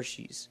with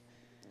Hershey's.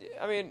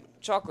 I mean,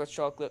 chocolate's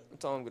chocolate.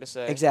 That's all I'm gonna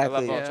say. Exactly. I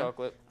love all Yeah.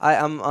 chocolate.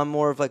 I'm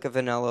more of like a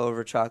vanilla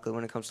over chocolate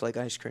when it comes to like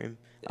ice cream.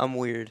 I'm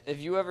weird. If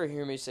you ever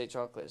hear me say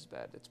chocolate is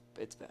bad,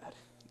 it's bad.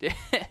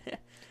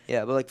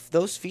 Yeah, but like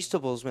those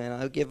Feastables, man,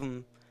 I would give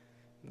them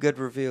good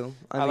review.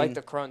 I mean, like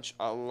the crunch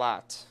a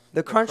lot.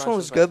 the crunch one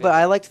was my good, but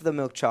I favorite. liked the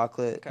milk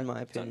chocolate Okay, in my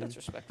so opinion. That's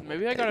respectable.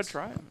 Maybe I gotta It's-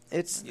 try them.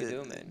 It's You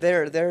do, man.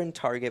 they're in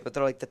Target, but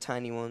they're like the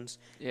tiny ones.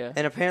 Yeah.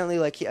 And apparently,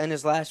 like in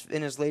his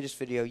latest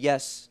video,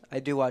 yes, I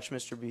do watch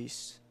Mr.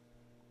 Beast.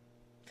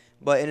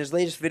 But in his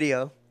latest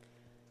video,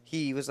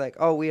 he was like,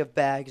 "Oh, we have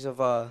bags of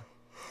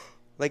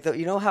like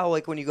you know how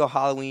like when you go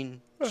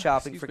Halloween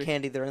shopping excuse for me.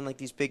 candy, they're in like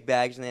these big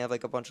bags and they have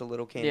like a bunch of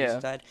little candies Yeah.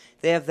 inside.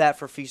 They have that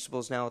for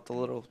Feastables now with the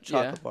little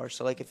chocolate Yeah. bars.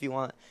 So like if you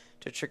want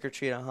to trick or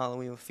treat on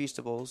Halloween with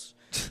Feastables,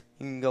 you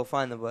can go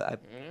find them. But I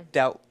Mhm.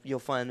 doubt you'll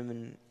find them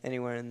in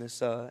anywhere in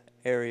this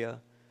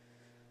area.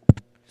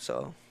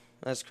 So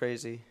that's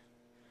crazy.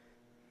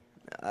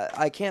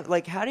 I can't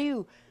like. How do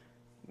you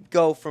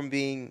go from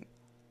being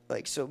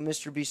like so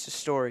Mr. Beast's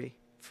story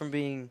from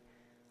being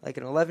like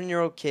an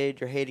 11-year-old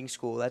kid? You're hating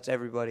school. That's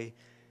everybody.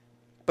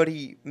 But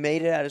he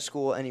made it out of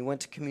school and he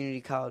went to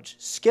community college.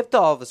 Skipped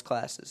all of his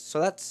classes. So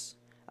that's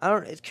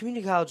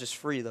community college is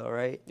free though,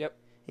 right? Yep.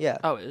 Yeah.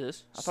 Oh, it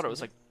is? I thought it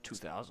was like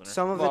 2,000 or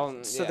Some of Well,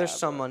 it, so yeah, there's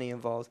some but- money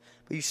involved.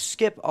 But you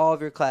skip all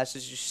of your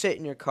classes, you sit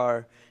in your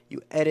car,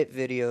 you edit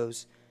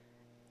videos,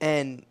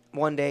 and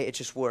one day it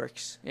just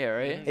works. Yeah,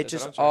 right? Mhm. It That's what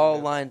just I'm trying to all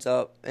do. lines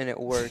up and it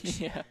works.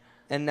 yeah.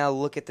 And now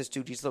look at this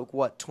dude. He's like,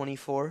 what,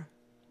 24?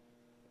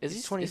 Is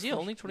He's he 24.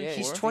 only 24?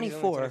 He's only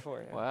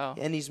 24. yeah. Wow.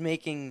 And he's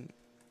making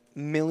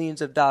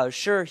millions of dollars.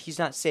 Sure, he's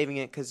not saving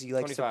it because he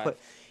likes 25.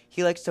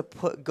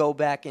 to go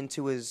back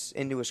into his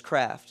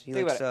craft. He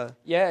Think likes about to.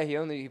 Yeah,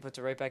 he puts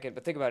it right back in.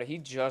 But think about it. He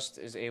just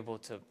is able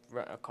to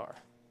rent a car.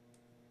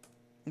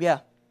 Yeah,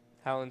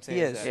 How insane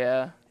He is is. that?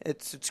 Yeah.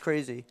 it's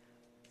crazy.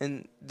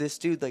 And this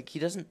dude, like, he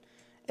doesn't.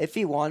 If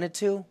he wanted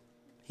to,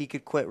 he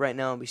could quit right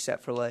now and be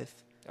set for life.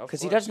 Of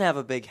Because he course. doesn't have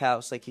a big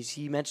house. Like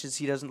he mentions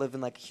he doesn't live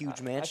in like a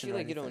huge I mansion. feel or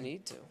like you don't anything.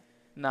 need to.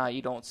 Nah,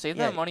 you don't. Save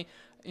Yeah. that money.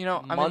 You know,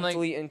 I mean, like,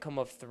 Monthly income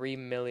of $3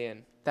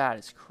 million. that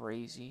is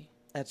crazy.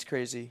 That's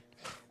crazy.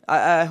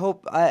 I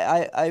hope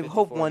I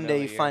hope 54 one day mil a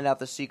you year. find out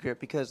the secret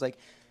because like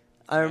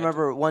I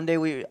remember one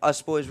day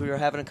us boys we were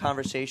having a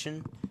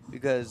conversation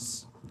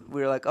because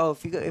we were like, oh,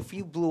 if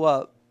you blew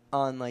up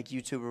on like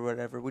YouTube or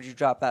whatever, would you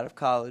drop out of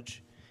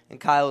college? And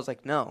Kyle was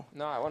like, no.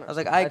 No, I want to. I was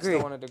like, I agree.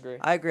 still want a degree.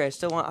 I agree. I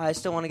still want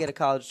to get a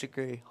college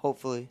degree.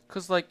 Hopefully.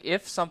 Because, like,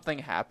 if something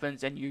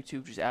happens and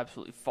YouTube just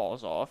absolutely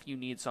falls off, you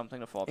need something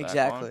to fall back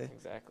Exactly.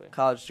 Exactly.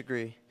 College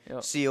degree. Yep.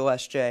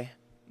 COSJ.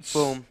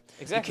 Boom.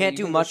 Exactly. You can't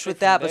do can go much straight with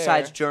that from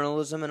besides there.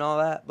 journalism and all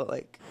that, but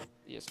like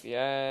You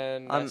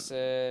ESPN,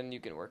 Nesson. You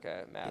can work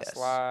at Mass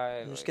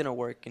Live. I'm just gonna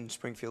work in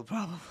Springfield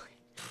probably.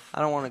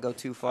 I don't want to go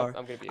too far.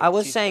 I'm gonna be I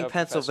was saying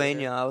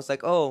Pennsylvania. I was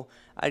like, oh,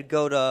 I'd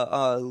go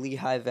to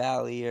Lehigh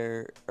Valley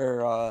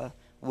or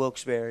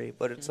Wilkes-Barre,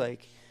 but it's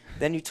like,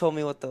 then you told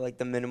me what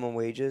the minimum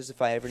wage is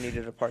if I ever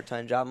needed a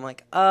part-time job. I'm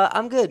like,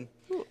 I'm good.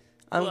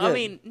 I'm good. I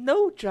mean,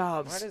 no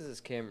jobs. Why does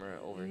this camera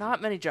over?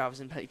 Not many jobs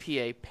in PA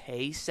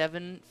pay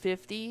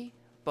 $7.50,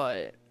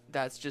 but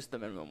that's just the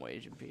minimum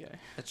wage in PA.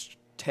 That's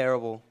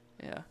terrible.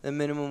 Yeah. The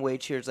minimum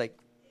wage here is like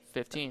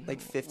 15.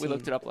 Like 15. We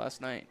looked it up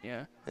last night.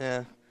 Yeah.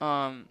 Yeah.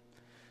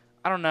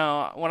 I don't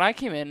know. When I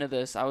came into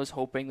this, I was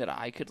hoping that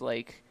I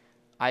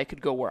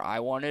could go where I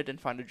wanted and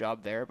find a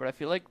job there. But I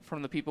feel like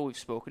from the people we've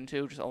spoken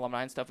to, just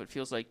alumni and stuff, it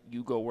feels like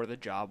you go where the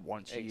job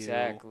wants you.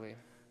 Exactly.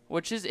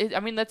 Which is, I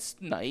mean, that's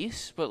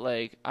nice, but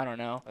like, I don't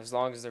know. As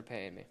long as they're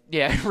paying me.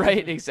 Yeah.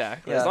 Right.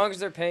 Exactly. Yeah. As long as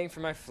they're paying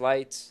for my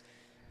flights,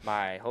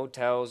 my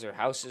hotels or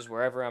houses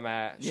wherever I'm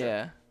at. Sure.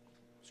 Yeah.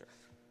 Sure.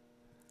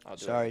 I'll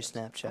do Sorry, it.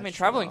 Snapchat. I mean,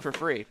 traveling for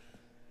free.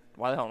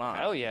 Why the hell not?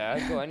 Hell yeah,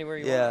 I'd go anywhere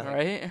you Yeah. want.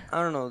 Right.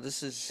 I don't know.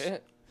 This is.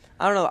 Shit.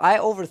 I don't know. I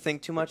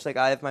overthink too much. Like,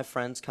 I have my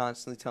friends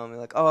constantly telling me,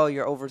 like, oh,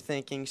 you're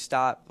overthinking.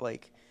 Stop.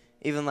 Like,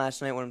 even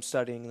last night when I'm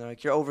studying, they're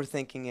like, you're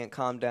overthinking it.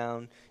 Calm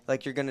down.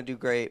 Like, you're going to do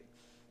great.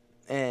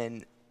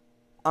 And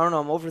I don't know.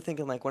 I'm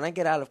overthinking. Like, when I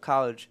get out of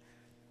college,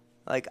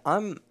 like,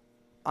 I'm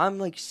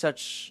like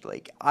such,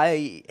 like,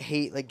 I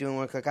hate, like, doing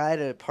work. Like, I had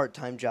a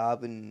part-time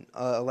job in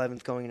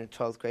 11th going into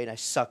 12th grade. I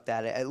sucked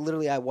at it.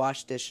 I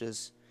washed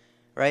dishes.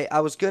 Right?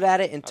 I was good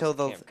at it until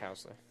I was a camp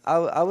counselor.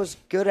 I was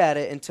good at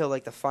it until,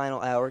 like, the final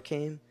hour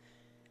came.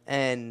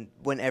 And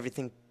when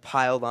everything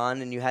piled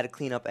on and you had to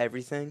clean up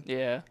everything.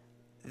 Yeah.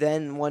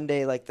 Then one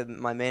day, like,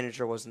 my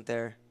manager wasn't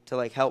there to,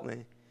 like, help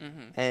me.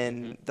 Mm-hmm.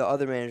 And the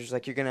other manager's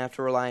like, you're going to have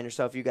to rely on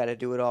yourself. You got to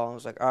do it all. I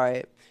was like, all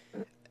right.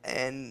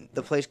 And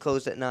the place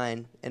closed at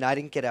 9. And I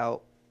didn't get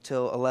out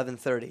till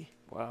 11:30.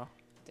 Wow.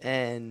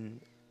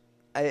 And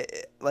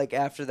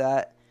after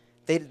that,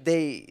 they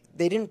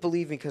didn't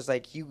believe me because,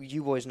 like,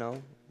 you boys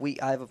know,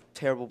 I have a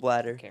terrible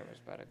bladder. Camera's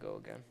about to go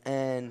again.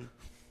 And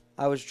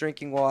I was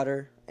drinking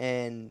water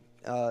and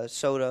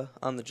soda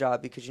on the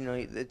job because, you know,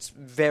 it's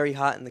very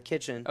hot in the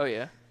kitchen. Oh,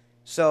 yeah.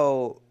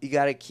 So you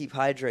got to keep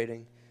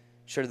hydrating.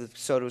 Sure, the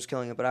soda was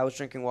killing it, but I was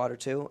drinking water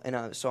too.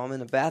 And so I'm in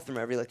the bathroom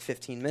every, like,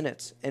 15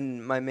 minutes.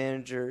 And my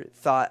manager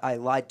thought I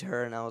lied to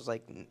her, and I was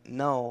like,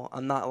 no,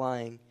 I'm not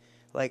lying.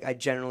 Like, I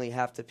generally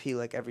have to pee,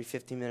 like, every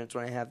 15 minutes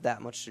when I have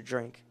that much to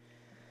drink.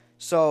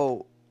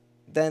 So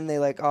then they,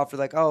 like, offered,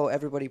 like, oh,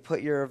 everybody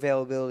put your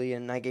availability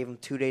in. And I gave them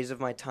 2 days of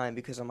my time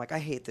because I'm like, I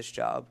hate this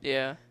job.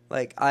 Yeah.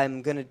 Like,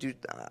 I'm not going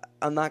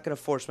to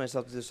force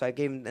myself to do this. So I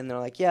gave them, and they're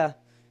like, yeah,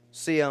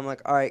 see ya. I'm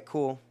like, all right,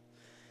 cool.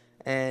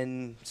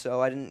 And so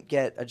I didn't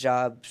get a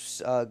job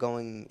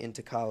going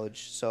into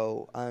college.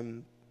 So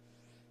I'm,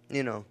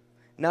 you know,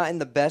 not in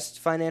the best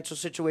financial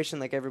situation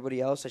like everybody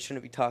else. I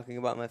shouldn't be talking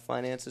about my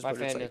finances. My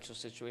but it's financial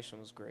situation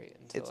was great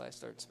until I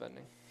started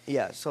spending.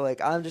 Yeah, so,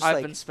 like, I'm just,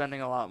 I've been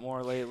spending a lot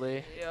more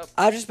lately. Yep.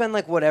 I've just been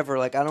like, whatever.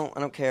 Like, I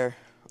don't care.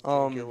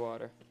 Drink your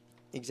water.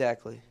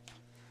 Exactly.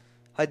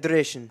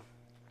 Hydration.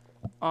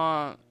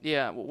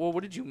 Yeah. Well,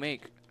 what did you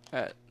make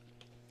at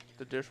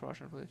the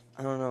dishwasher place?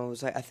 I don't know. It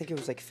was like, I think it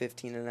was like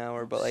 15 an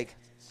hour, but, like,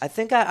 I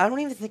don't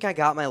even think I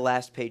got my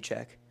last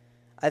paycheck.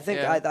 I think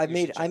Yeah, I you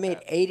made should check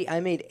that. 80. I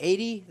made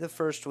 80 the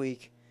first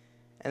week,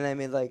 and then I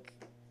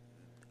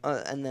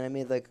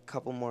made like a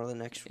couple more the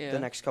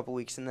next couple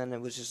weeks, and then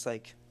it was just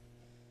like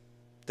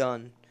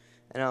done.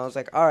 And I was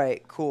like, all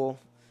right, cool.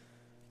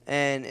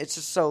 And it's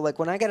just so, like,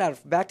 when I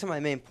get back to my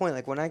main point,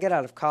 like, when I get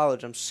out of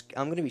college,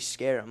 I'm gonna be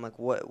scared. I'm like,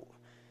 what?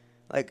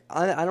 Like,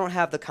 I don't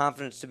have the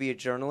confidence to be a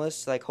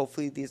journalist. Like,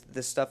 hopefully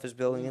this stuff is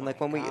building. And,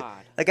 like, when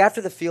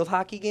after the field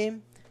hockey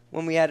game,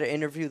 when we had to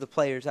interview the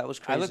players, that was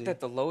crazy. I looked at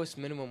the lowest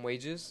minimum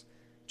wages,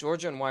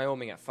 Georgia and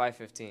Wyoming at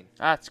 $5.15.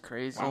 That's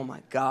crazy. Oh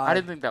my god! I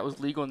didn't think that was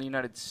legal in the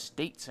United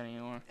States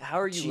anymore. How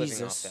are you living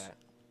Jesus. off that?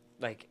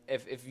 Like,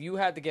 if you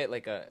had to get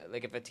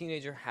if a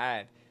teenager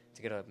had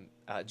to get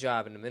a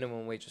job and the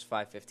minimum wage was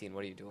 $5.15,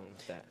 what are you doing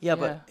with that? Yeah,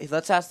 but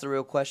let's ask the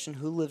real question: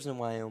 who lives in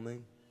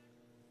Wyoming?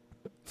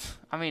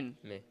 I mean,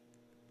 Me.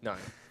 No,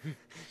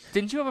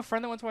 didn't you have a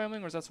friend that went to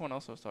Wyoming, or was that someone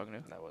else I was talking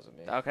to? that wasn't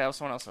me. Okay, that was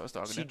someone else I was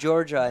talking See, to.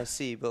 Georgia, I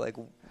see, but, like,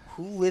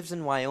 who lives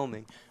in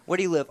Wyoming? Where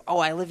do you live? Oh,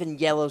 I live in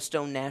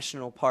Yellowstone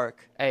National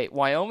Park. Hey,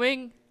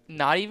 Wyoming,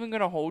 not even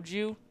gonna hold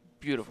you.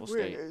 Beautiful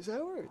state. Is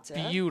that where it's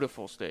at?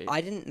 Beautiful state.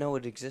 I didn't know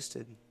it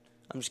existed.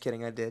 I'm just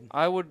kidding. I did.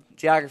 I would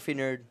Geography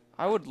nerd.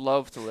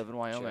 love to live in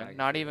Wyoming. Geography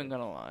Not even nerd.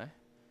 gonna lie.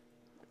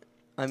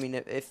 I mean,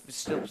 if it's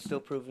still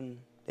proven,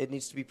 it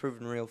needs to be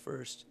proven real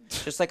first.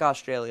 Just like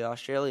Australia.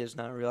 Australia is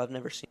not real. I've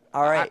never seen.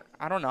 All right.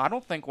 I don't know. I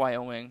don't think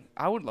Wyoming.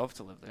 I would love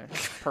to live there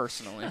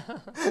personally,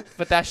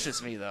 but that's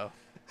just me though.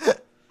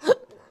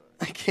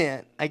 I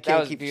can't That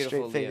was keep a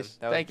beautiful, straight Liam. face.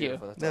 That was Thank you.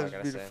 beautiful. That's That all was I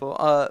gotta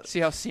beautiful. See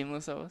how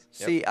seamless that was?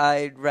 See,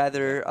 I'd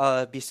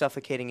rather be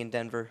suffocating in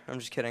Denver. I'm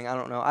just kidding. I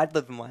don't know. I'd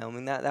live in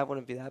Wyoming. That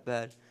wouldn't be that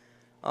bad.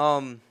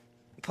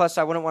 Plus,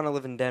 I wouldn't want to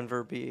live in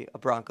Denver, be a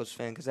Broncos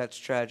fan, because that's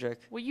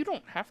tragic. Well, you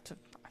don't have to.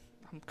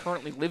 I'm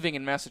currently living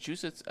in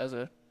Massachusetts as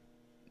a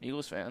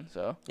Eagles fan,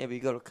 so. Yeah, but you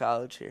go to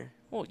college here.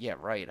 Well, yeah,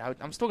 right.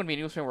 I'm still gonna be an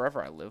Eagles fan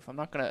wherever I live. I'm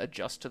not gonna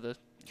adjust to the.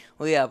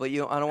 Well, yeah, but I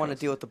don't want to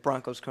deal with the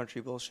Broncos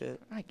country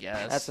bullshit. I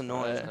guess That's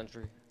annoying.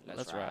 Country.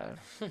 That's right.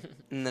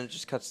 And then it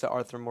just cuts to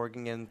Arthur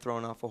Morgan getting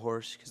thrown off a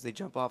horse because they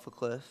jump off a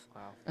cliff.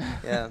 Wow.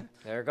 Yeah.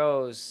 There it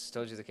goes.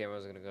 Told you the camera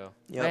was gonna go.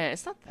 Yep. Man,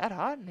 it's not that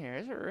hot in here,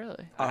 is it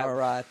really?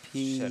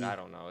 R.I.P. Shit, I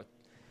don't know.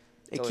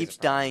 It always keeps a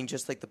problem. dying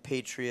just like the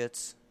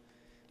Patriots.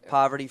 Yeah.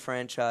 Poverty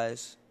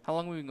franchise. How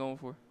long have we been going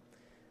for?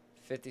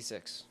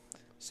 56.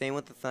 Same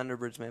with the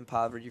Thunderbirds, man.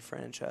 Poverty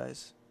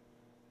franchise.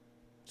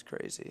 It's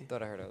crazy.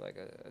 Thought I heard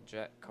a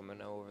jet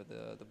coming over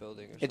the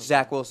building. Or It's something.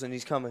 Zach Wilson.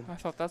 He's coming. I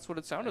thought that's what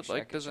it sounded Actually, I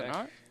like. could Does it check.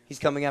 not? He's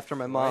coming after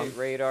my mom. Flight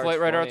radar. Flight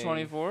radar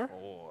 24.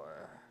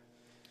 24.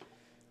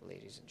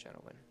 Ladies and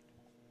gentlemen.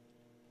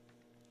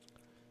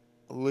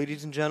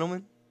 Ladies and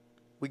gentlemen,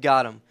 we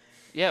got him.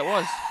 Yeah, it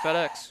was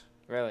FedEx.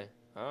 Really?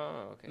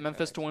 Oh, okay.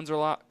 Memphis FedEx. to Windsor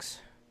locks.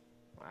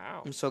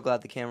 Wow. I'm so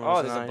glad the camera Oh,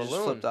 was there's a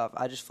on. balloon.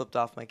 I just flipped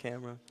off my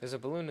camera. There's a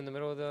balloon in the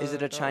middle of the. Is it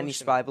a the Chinese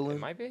ocean. spy balloon? It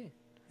might be.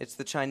 It's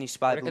the Chinese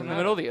spy Where'd it In balloon. the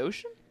middle of the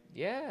ocean?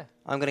 Yeah.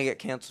 I'm going to get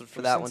canceled for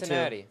From that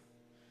Cincinnati. one, too.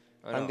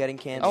 Oh, I'm no. getting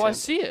canceled. Oh, I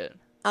see it.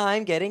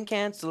 I'm getting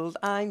canceled.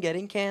 I'm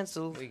getting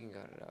canceled. We can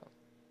cut it out.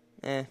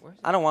 Eh. Where's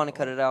I don't want to it?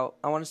 cut it out.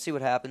 I want to see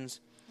what happens.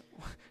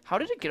 How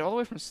did it get all the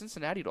way from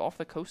Cincinnati to off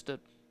the coast of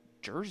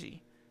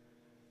Jersey?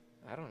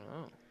 I don't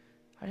know.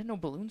 I didn't know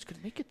balloons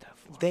could make it that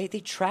far. They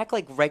track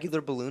like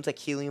regular balloons, like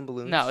helium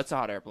balloons. No, it's a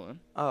hot air balloon.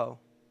 Oh.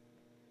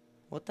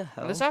 What the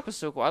hell? And this app is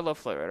so cool. I love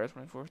Flight Radar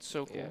 24. It's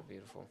so cool. Yeah,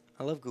 beautiful.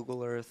 I love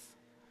Google Earth.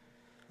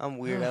 I'm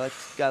weird. I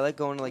like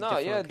going to like No,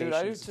 different yeah, dude,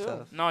 I do locations and too.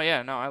 stuff. No,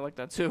 yeah, no, I like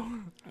that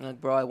too.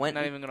 Like, bro, I went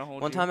Not even gonna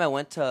hold one you. time. I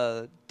went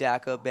to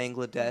Dhaka,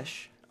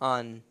 Bangladesh,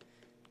 on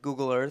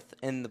Google Earth,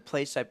 and the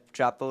place I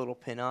dropped the little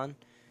pin on,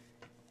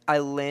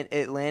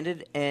 it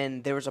landed,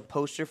 and there was a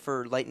poster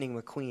for Lightning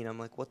McQueen. I'm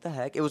like, what the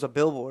heck? It was a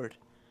billboard.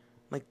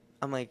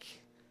 I'm like,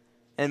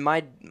 and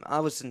I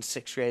was in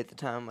 6th grade at the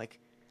time.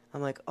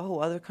 I'm like, oh,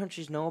 other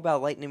countries know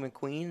about Lightning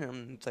McQueen?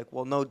 And it's like,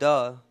 well, no,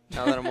 duh.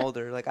 Now that I'm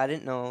older, like I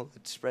didn't know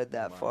it spread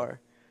that far.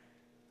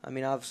 I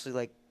mean, obviously,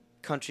 like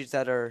countries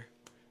that are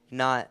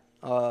not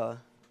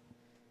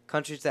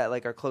countries that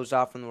like are closed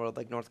off from the world,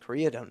 like North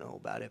Korea, don't know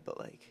about it. But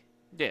like,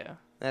 Yeah.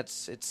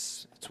 it's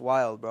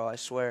wild, bro. I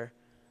swear.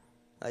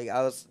 Like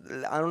I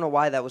don't know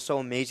why that was so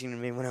amazing to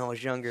me when I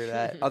was younger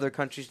that other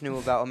countries knew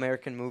about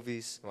American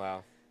movies.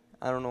 Wow.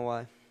 I don't know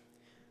why,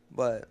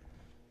 but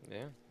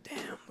Yeah.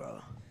 damn,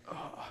 bro.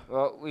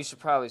 Well, we should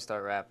probably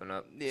start wrapping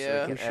up. Yeah. So we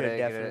We can should, edit,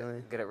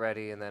 definitely. get it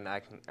ready, and then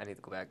I need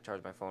to go back,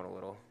 charge my phone a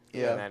little.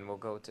 Yeah. And then we'll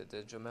go to the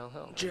Jamel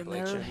Hill. Jamel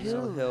Blake Hill.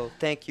 Shannon. Hill.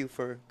 Thank you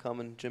for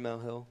coming,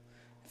 Jamel Hill.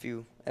 If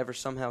you ever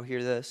somehow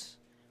hear this,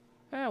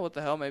 Yeah, what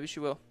the hell? Maybe she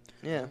will.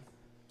 yeah,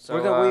 So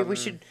we're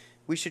gonna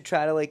we should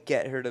try to like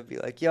get her to be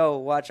like, yo,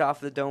 watch Off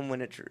the Dome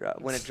when it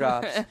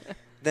drops.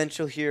 Then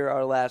she'll hear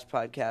our last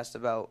podcast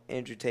about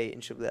Andrew Tate,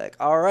 and she'll be like,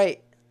 all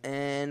right,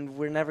 and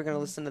we're never gonna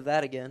listen to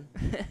that again.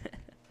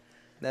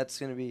 That's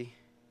gonna be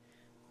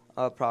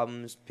a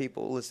problem, is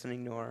people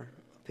listening to our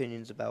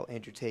opinions about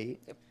Andrew Tate.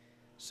 Yep.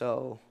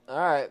 So All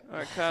right. All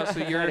right, Kyle, so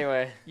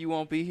anyway. you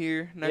won't be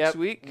here next Yep,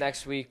 week?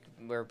 Next week,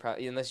 we're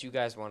probably, unless you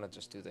guys want to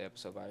just do the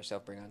episode by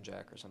yourself, bring on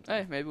Jack or something.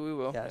 Hey, maybe we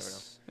will.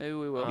 yes, Maybe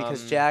we will.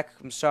 because Um, Jack,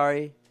 I'm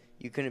sorry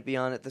you couldn't be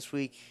on it this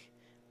week.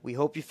 We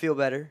hope you feel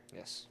better.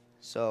 Yes.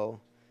 So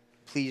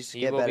please He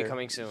get will be better.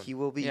 coming soon. He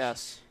will be.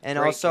 Yes. And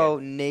Great also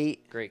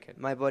Nate, Great kid.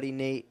 my buddy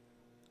Nate,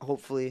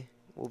 hopefully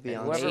will be And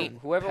on whoever soon.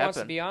 whoever wants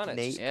to Pepin. be on it,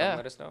 Nate. just Yeah. come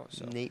let us know.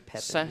 So. Nate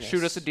Pepin.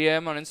 Shoot us a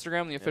DM on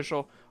Instagram, the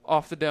official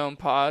Off the Dome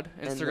Pod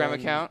Instagram then-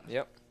 account.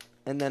 Yep.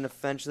 And then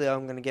eventually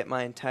I'm going to get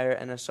my entire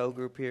NSO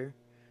group here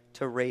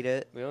to rate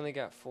it. We only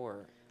got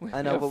 4.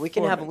 I know, but we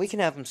can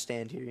have them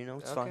stand here, you know.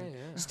 It's Okay, fun.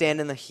 yeah.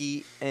 Stand in the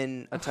heat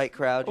in a tight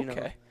crowd, you know.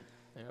 Okay.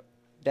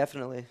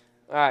 Definitely.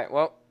 All right.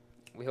 Well,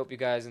 we hope you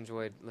guys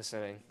enjoyed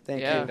listening.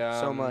 Thank Yeah. you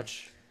so Um,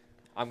 much.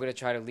 I'm going to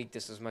try to leak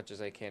this as much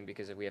as I can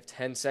because if we have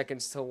 10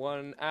 seconds to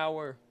 1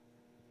 hour.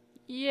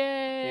 Yay!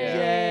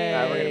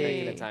 Yeah. We're going to make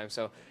it Yay. in time.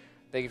 So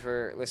thank you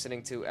for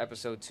listening to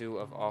episode 2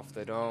 of Off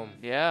the Dome.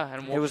 Yeah,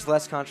 and It was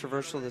less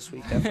controversial this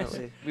week,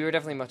 definitely. We were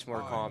definitely much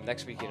more calm.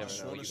 Next week, you never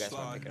know. You guys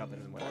might pick it up,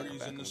 and then when I come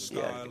back, we'll be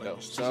ready to go.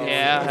 So,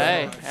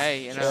 Yeah,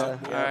 hey, you know.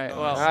 Yeah. All right,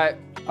 well, All right.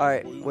 All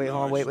right, wait,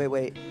 hold on,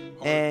 wait.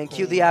 And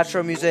cue the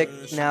outro music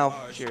now.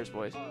 cheers,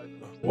 boys.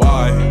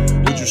 Why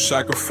would you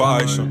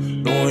sacrifice,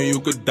 knowing you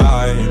could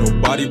die? Ain't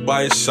nobody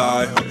by your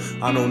side.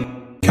 I know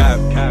cap,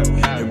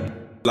 and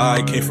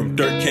lie came from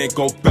dirt, can't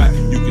go back.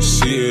 You can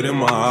see it in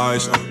my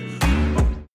eyes.